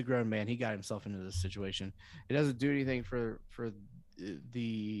he's a grown man. He got himself into this situation. It doesn't do anything for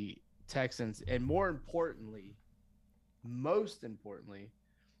the Texans, and most importantly,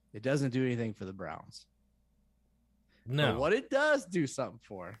 it doesn't do anything for the Browns. No. But what it does do something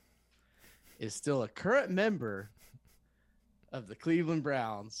for is still a current member of the Cleveland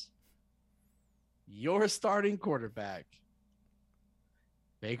Browns, your starting quarterback,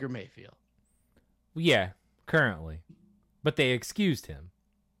 Baker Mayfield. Yeah, currently. But they excused him.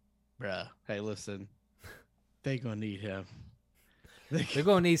 Bruh, hey, listen. They gonna need him. They're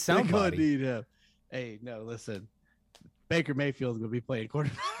gonna need somebody. They're gonna need him. Hey, no, listen. Baker Mayfield's going to be playing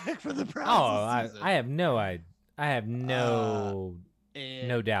quarterback for the Browns. I have no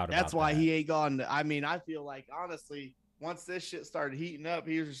no doubt about that. That's why he ain't gone. I mean, I feel like, honestly, once this shit started heating up,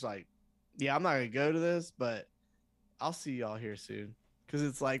 he was just like, yeah, I'm not going to go to this, but I'll see y'all here soon. Because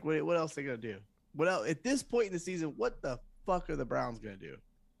it's like, what else are they going to do? What else? At this point in the season, what the fuck are the Browns going to do?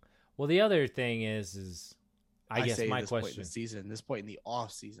 Well, the other thing is I guess my question. Point in the season, this point in the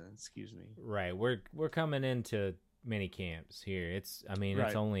off season, excuse me. Right. We're coming into mini camps here. It's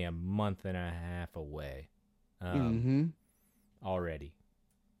only a month and a half away. Already.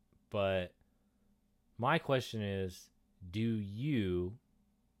 But my question is, do you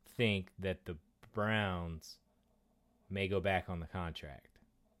think that the Browns may go back on the contract?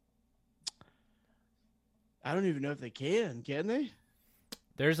 I don't even know if they can they?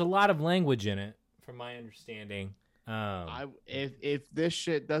 There's a lot of language in it, from my understanding. If this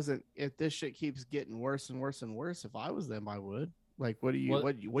shit keeps getting worse and worse and worse, if I was them, I would. Like, what do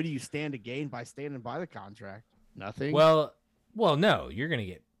you stand to gain by standing by the contract? Nothing. Well, no, you're gonna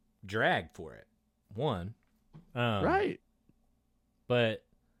get dragged for it. One, right. But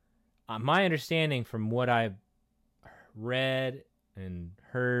my understanding from what I've read and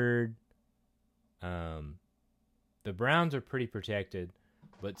heard, the Browns are pretty protected,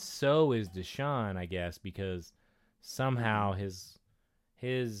 but so is Deshaun, I guess, because somehow his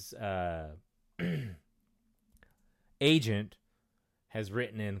agent has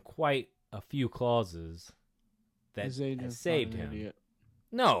written in quite a few clauses that has saved him. Idiot.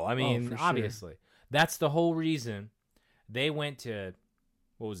 No, I mean, obviously. Sure. That's the whole reason they went to,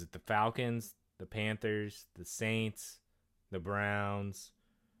 what was it, the Falcons, the Panthers, the Saints, the Browns.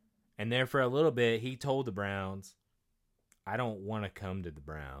 And there for a little bit, he told the Browns, I don't want to come to the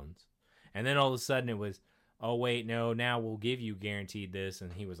Browns. And then all of a sudden it was, oh, wait, no, now we'll give you guaranteed this.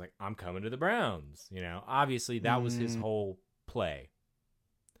 And he was like, I'm coming to the Browns. You know, obviously that was his whole play.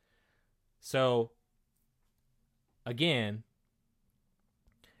 So, again,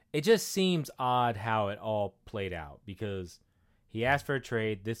 it just seems odd how it all played out because he asked for a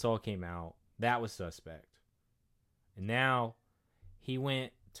trade. This all came out. That was suspect. And now he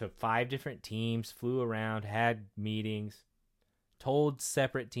went to 5 different teams, flew around, had meetings, told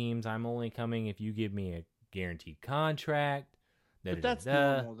separate teams, I'm only coming if you give me a guaranteed contract. But that's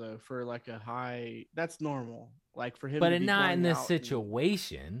normal, though, for like a high. That's normal. Like for him but to be not in this out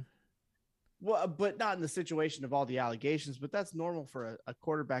situation. Well, but not in the situation of all the allegations, but that's normal for a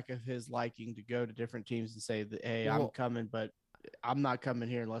quarterback of his liking to go to different teams and say that, hey, I'm coming, but I'm not coming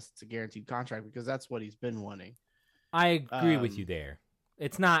here unless it's a guaranteed contract because that's what he's been wanting. I agree with you there.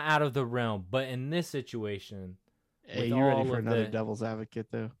 It's not out of the realm, but in this situation, hey, you ready for another devil's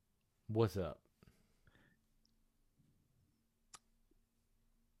advocate though? What's up?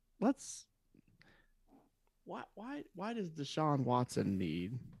 Why does Deshaun Watson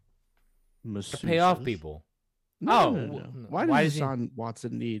need masseuses? To pay off people? No. Why does Deshaun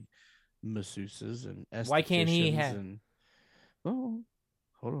Watson need masseuses and estheticians? Why can't he have? Oh,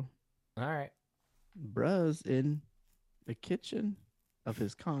 hold on. All right, bruh's in the kitchen of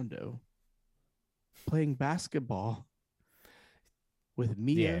his condo playing basketball with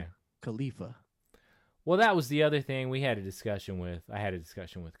Mia Khalifa. Well, that was the other thing we had a discussion with. I had a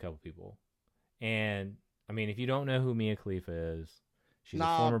discussion with a couple people. And, I mean, if you don't know who Mia Khalifa is, she's a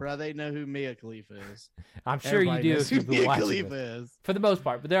former... bro, they know who Mia Khalifa is. I'm sure Everybody you do. knows who Mia Khalifa is. For the most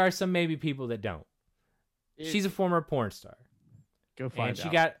part. But there are some maybe people that don't. She's a former porn star. Go find out.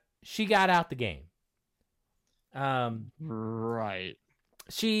 And she got out the game. Right.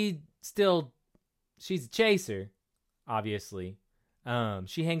 She's a chaser, obviously.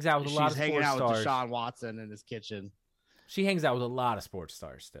 She hangs out with a lot of sports stars. She's hanging out with Deshaun Watson in his kitchen. She hangs out with a lot of sports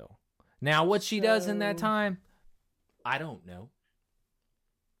stars still. Now, what she does in that time, I don't know.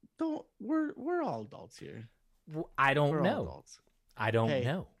 We're all adults here. I don't know. I don't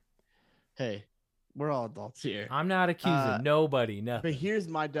know. Hey, we're all adults here. I'm not accusing nobody, nothing. But here's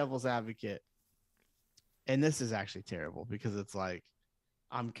my devil's advocate. And this is actually terrible because it's like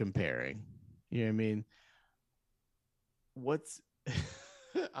I'm comparing. You know what I mean?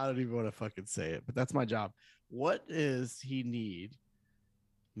 I don't even want to fucking say it, but that's my job. What does he need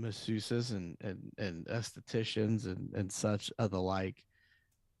masseuses and estheticians and such of the like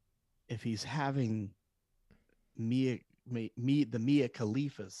if he's having the Mia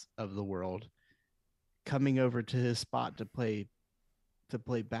Khalifas of the world coming over to his spot to play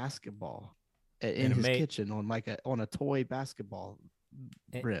basketball in his kitchen on a toy basketball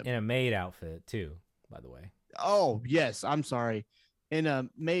rim. In a maid outfit too, by the way. Oh, yes. I'm sorry. In a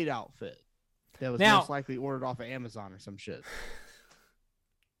maid outfit that was most likely ordered off of Amazon or some shit.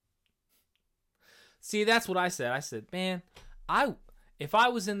 See, that's what I said. I said, man, if I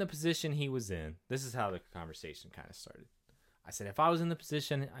was in the position he was in, this is how the conversation kind of started. I said, if I was in the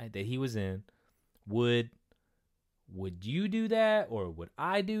position that he was in, would you do that or would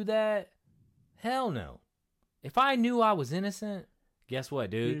I do that? Hell no. If I knew I was innocent, guess what,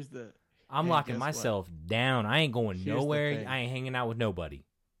 dude? I'm locking myself down. I ain't going nowhere. I ain't hanging out with nobody.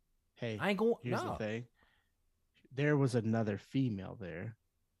 Hey, I ain't going. Here's the thing. There was another female there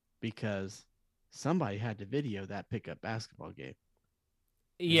because somebody had to video that pickup basketball game.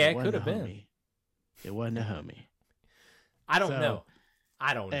 Yeah, it could have been. Homie. It wasn't a homie. I don't know.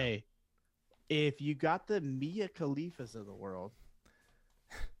 Hey, if you got the Mia Khalifas of the world,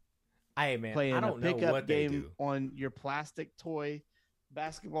 hey man, playing I don't a pickup know what game they do on your plastic toy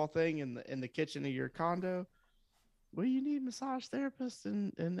basketball thing in the kitchen of your condo, what do you need massage therapists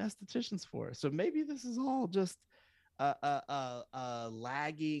and estheticians for? So maybe this is all just a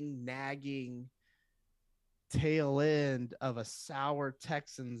lagging, nagging tail end of a sour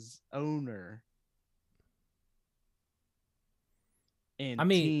Texans owner and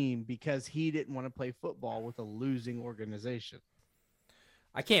team because he didn't want to play football with a losing organization.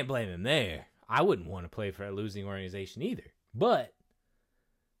 I can't blame him there. I wouldn't want to play for a losing organization either. But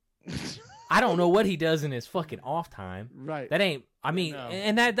I don't know what he does in his fucking off time. Right. That ain't. I mean,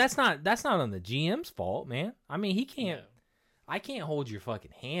 and that's not on the GM's fault, man. I mean, he can't. No. I can't hold your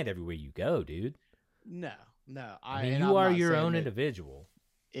fucking hand everywhere you go, dude. No. I mean, you are your own individual.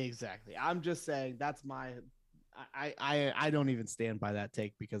 Exactly. I'm just saying that's my. I don't even stand by that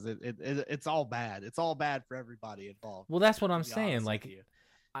take because it's all bad. It's all bad for everybody involved. Well, that's what I'm saying. Like,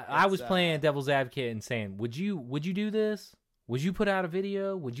 I was playing devil's advocate and saying, would you do this? Would you put out a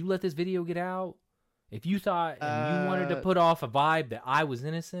video? Would you let this video get out? If you thought and you wanted to put off a vibe that I was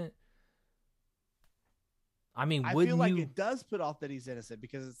innocent, I mean, I feel like it does put off that he's innocent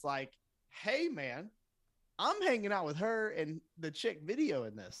because it's like, hey, man, I'm hanging out with her and the chick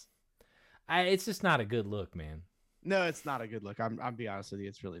videoing this. It's just not a good look, man. No, it's not a good look. I'm be honest with you.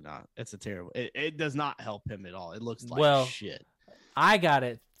 It's really not. It's a terrible. It does not help him at all. It looks like shit. I got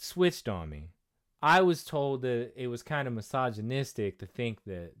it switched on me. I was told that it was kind of misogynistic to think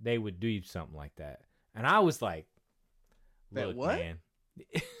that they would do something like that. And I was like, look, man.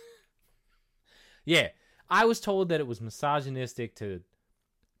 Yeah. I was told that it was misogynistic to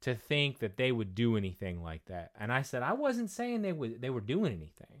think that they would do anything like that. And I said, I wasn't saying they were doing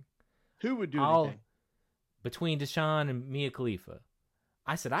anything. Who would do anything? Between Deshaun and Mia Khalifa.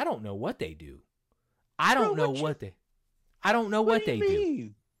 I said, I don't know what they do. I don't know what they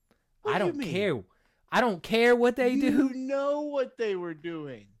do. I don't care. I don't care what they do. You know what they were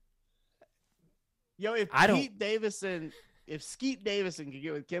doing. Yo, if Skeet Davison could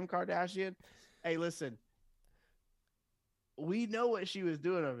get with Kim Kardashian, hey, listen. We know what she was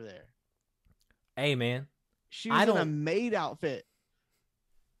doing over there. Hey, man. She was in a maid outfit.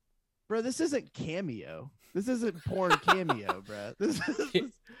 Bro, this isn't Cameo. This isn't porn Cameo, bro.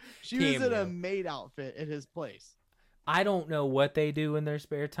 She was in a maid outfit at his place. I don't know what they do in their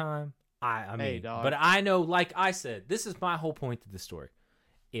spare time. I mean, but I know, like I said, this is my whole point to the story.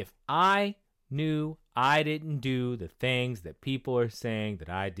 If I knew I didn't do the things that people are saying that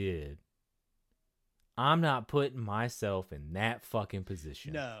I did, I'm not putting myself in that fucking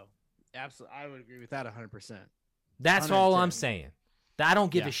position. No, absolutely. I would agree with that 100%. That's 110. All I'm saying. I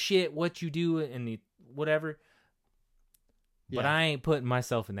don't give a shit what you do in the whatever, but I ain't putting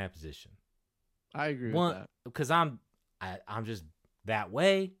myself in that position. I agree with that. Because I'm just that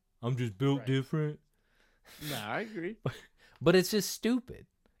way. I'm just built different. No, I agree. But it's just stupid.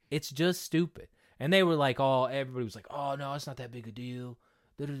 It's just stupid. And they were like, everybody was like, oh, no, it's not that big a deal.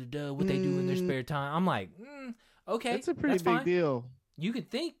 What they do in their spare time. I'm like, okay. It's a pretty big deal. You can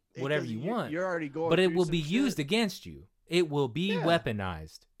think whatever you want. You're already going but it will be used against you. It will be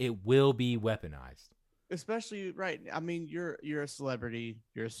weaponized. It will be weaponized. Especially, right. I mean, you're a celebrity.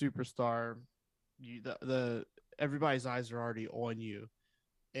 You're a superstar. Everybody's eyes are already on you.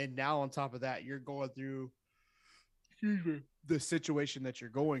 And now on top of that, you're going through the situation that you're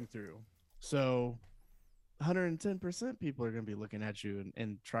going through. So 110% people are going to be looking at you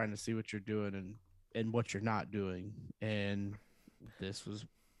and trying to see what you're doing and what you're not doing. And this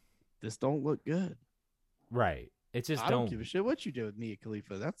don't look good. Right. It just I don't give a shit what you do with Mia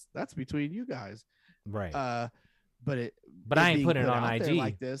Khalifa. That's between you guys. Right. But I ain't putting it on IG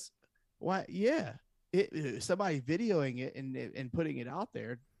like this. Why? Yeah. Somebody videoing it and putting it out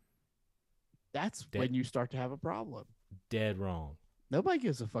there. That's when you start to have a problem. Dead wrong. Nobody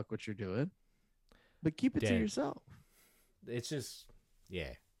gives a fuck what you're doing, but keep it to yourself. It's just,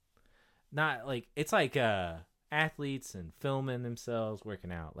 not like it's like athletes and filming themselves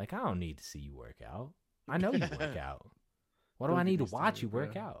working out. Like, I don't need to see you work out. I know you work out. What do I need to watch you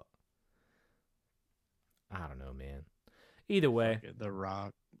work out? I don't know, man. Either way. The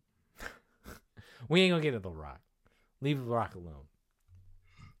Rock. We ain't gonna get to The Rock. Leave The Rock alone.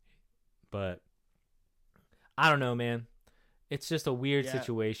 But I don't know, man. It's just a weird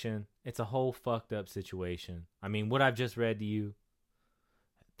situation. It's a whole fucked up situation. I mean, what I've just read to you,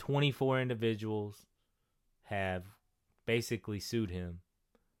 24 individuals have basically sued him.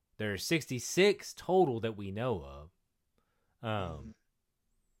 There are 66 total that we know of.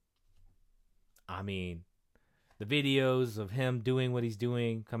 I mean, the videos of him doing what he's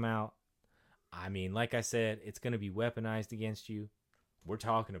doing come out. I mean, like I said, it's going to be weaponized against you. We're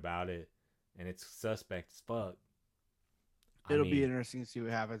talking about it, and it's suspect as fuck. It'll be interesting to see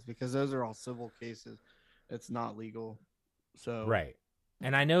what happens because those are all civil cases. It's not legal. So right.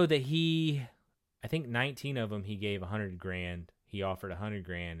 And I know that I think 19 of them, he gave $100,000. He offered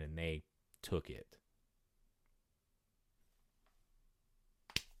 $100,000 and they took it.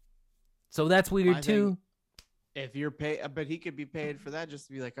 So that's weird too. If you're paid, but he could be paid for that just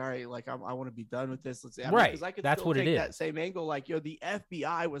to be like, all right, like I want to be done with this. Let's right. Because that's what it is. That same angle, like, the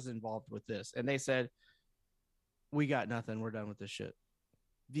FBI was involved with this, and they said, we got nothing. We're done with this shit.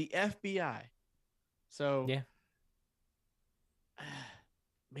 The FBI. So yeah,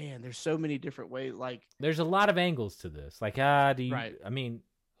 man, there's so many different ways. Like, there's a lot of angles to this. Like, do you? Right. I mean,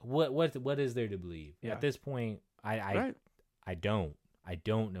 what is there to believe at this point? I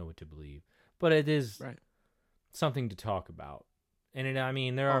don't know what to believe, but it is something to talk about. And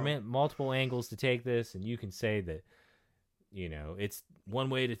there are multiple angles to take this, and you can say that, it's one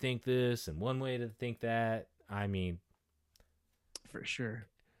way to think this and one way to think that. I mean, for sure.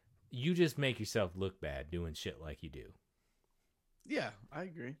 You just make yourself look bad doing shit like you do. Yeah, I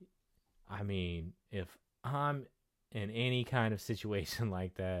agree. I mean, if I'm in any kind of situation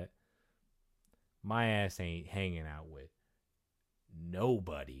like that, my ass ain't hanging out with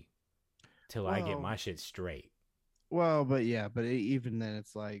nobody till I get my shit straight. Well, but even then,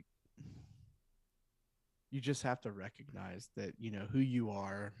 it's like you just have to recognize that who you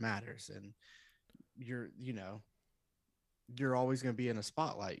are matters, and you're always going to be in a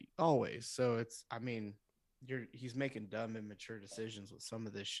spotlight, always. So he's making dumb, immature decisions with some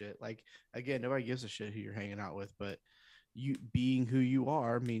of this shit. Like, again, nobody gives a shit who you're hanging out with, but you being who you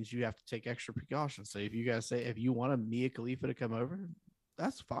are means you have to take extra precautions. So if you guys say, if you want a Mia Khalifa to come over,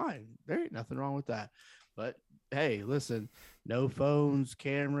 that's fine. There ain't nothing wrong with that. But hey, listen, no phones,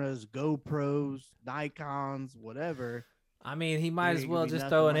 cameras, GoPros, Nikons, whatever. I mean, he might as well just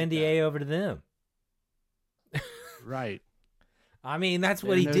throw an NDA over to them. Right. I mean, that's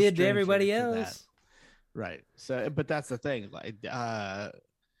what he did to everybody else. Right. So, but that's the thing. Like, I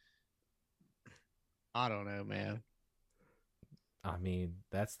don't know, man. I mean,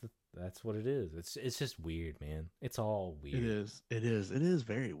 that's what it is. It's just weird, man. It's all weird. It is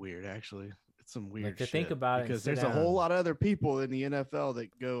very weird, actually. It's some weird shit. Think about it, because there's a whole lot of other people in the NFL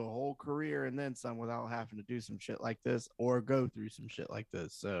that go a whole career and then some without having to do some shit like this or go through some shit like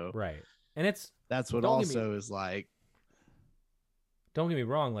this. So right. And that's what also is like. Don't get me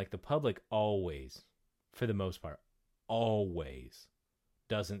wrong, like the public always, for the most part, always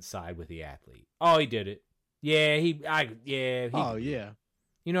doesn't side with the athlete. Oh, he did it. Yeah, oh yeah.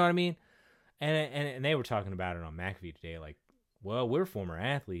 You know what I mean? And they were talking about it on McAfee today, like, well, we're former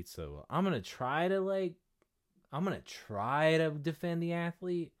athletes, so I'm gonna try to defend the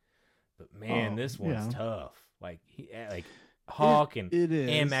athlete. But man, this one's tough. Like Hawk and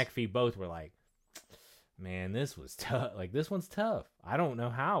McAfee both were like, man, this was tough. Like, this one's tough. I don't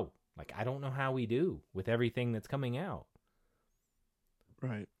know how. Like, I don't know how we do with everything that's coming out.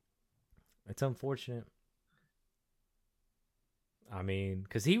 Right. It's unfortunate. I mean,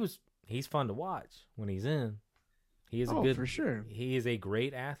 because he's fun to watch when he's in. He is for sure. He is a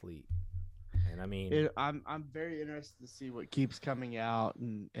great athlete. And I mean, I'm very interested to see what keeps coming out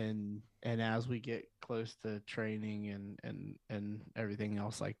and as we get close to training and everything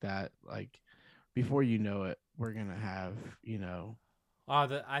else like that, like, before you know it, we're gonna have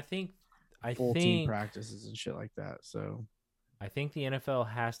I think team practices and shit like that. So I think the NFL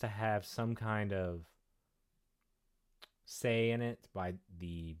has to have some kind of say in it by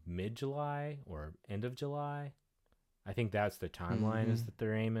the mid-July or end of July. I think that's the timeline is that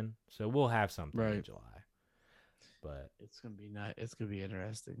they're aiming. So we'll have something in July. But it's gonna be it's gonna be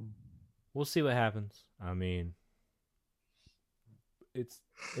interesting. We'll see what happens. I mean, it's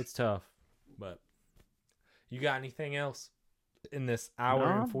tough. But you got anything else in this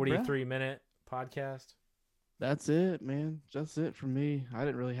hour and 43-minute podcast? That's it, man. That's it for me. I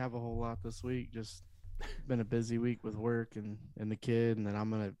didn't really have a whole lot this week. Just been a busy week with work and the kid, and then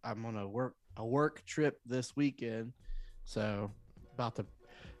I'm on a work trip this weekend, so about to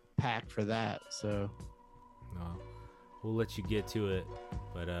pack for that. So we'll let you get to it,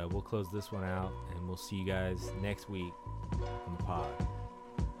 but we'll close this one out, and we'll see you guys next week on the pod.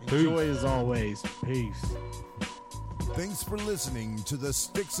 Enjoy as always. Peace. Thanks for listening to the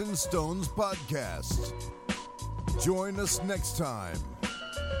Sticks and Stones podcast. Join us next time.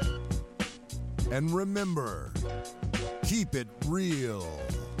 And remember, keep it real.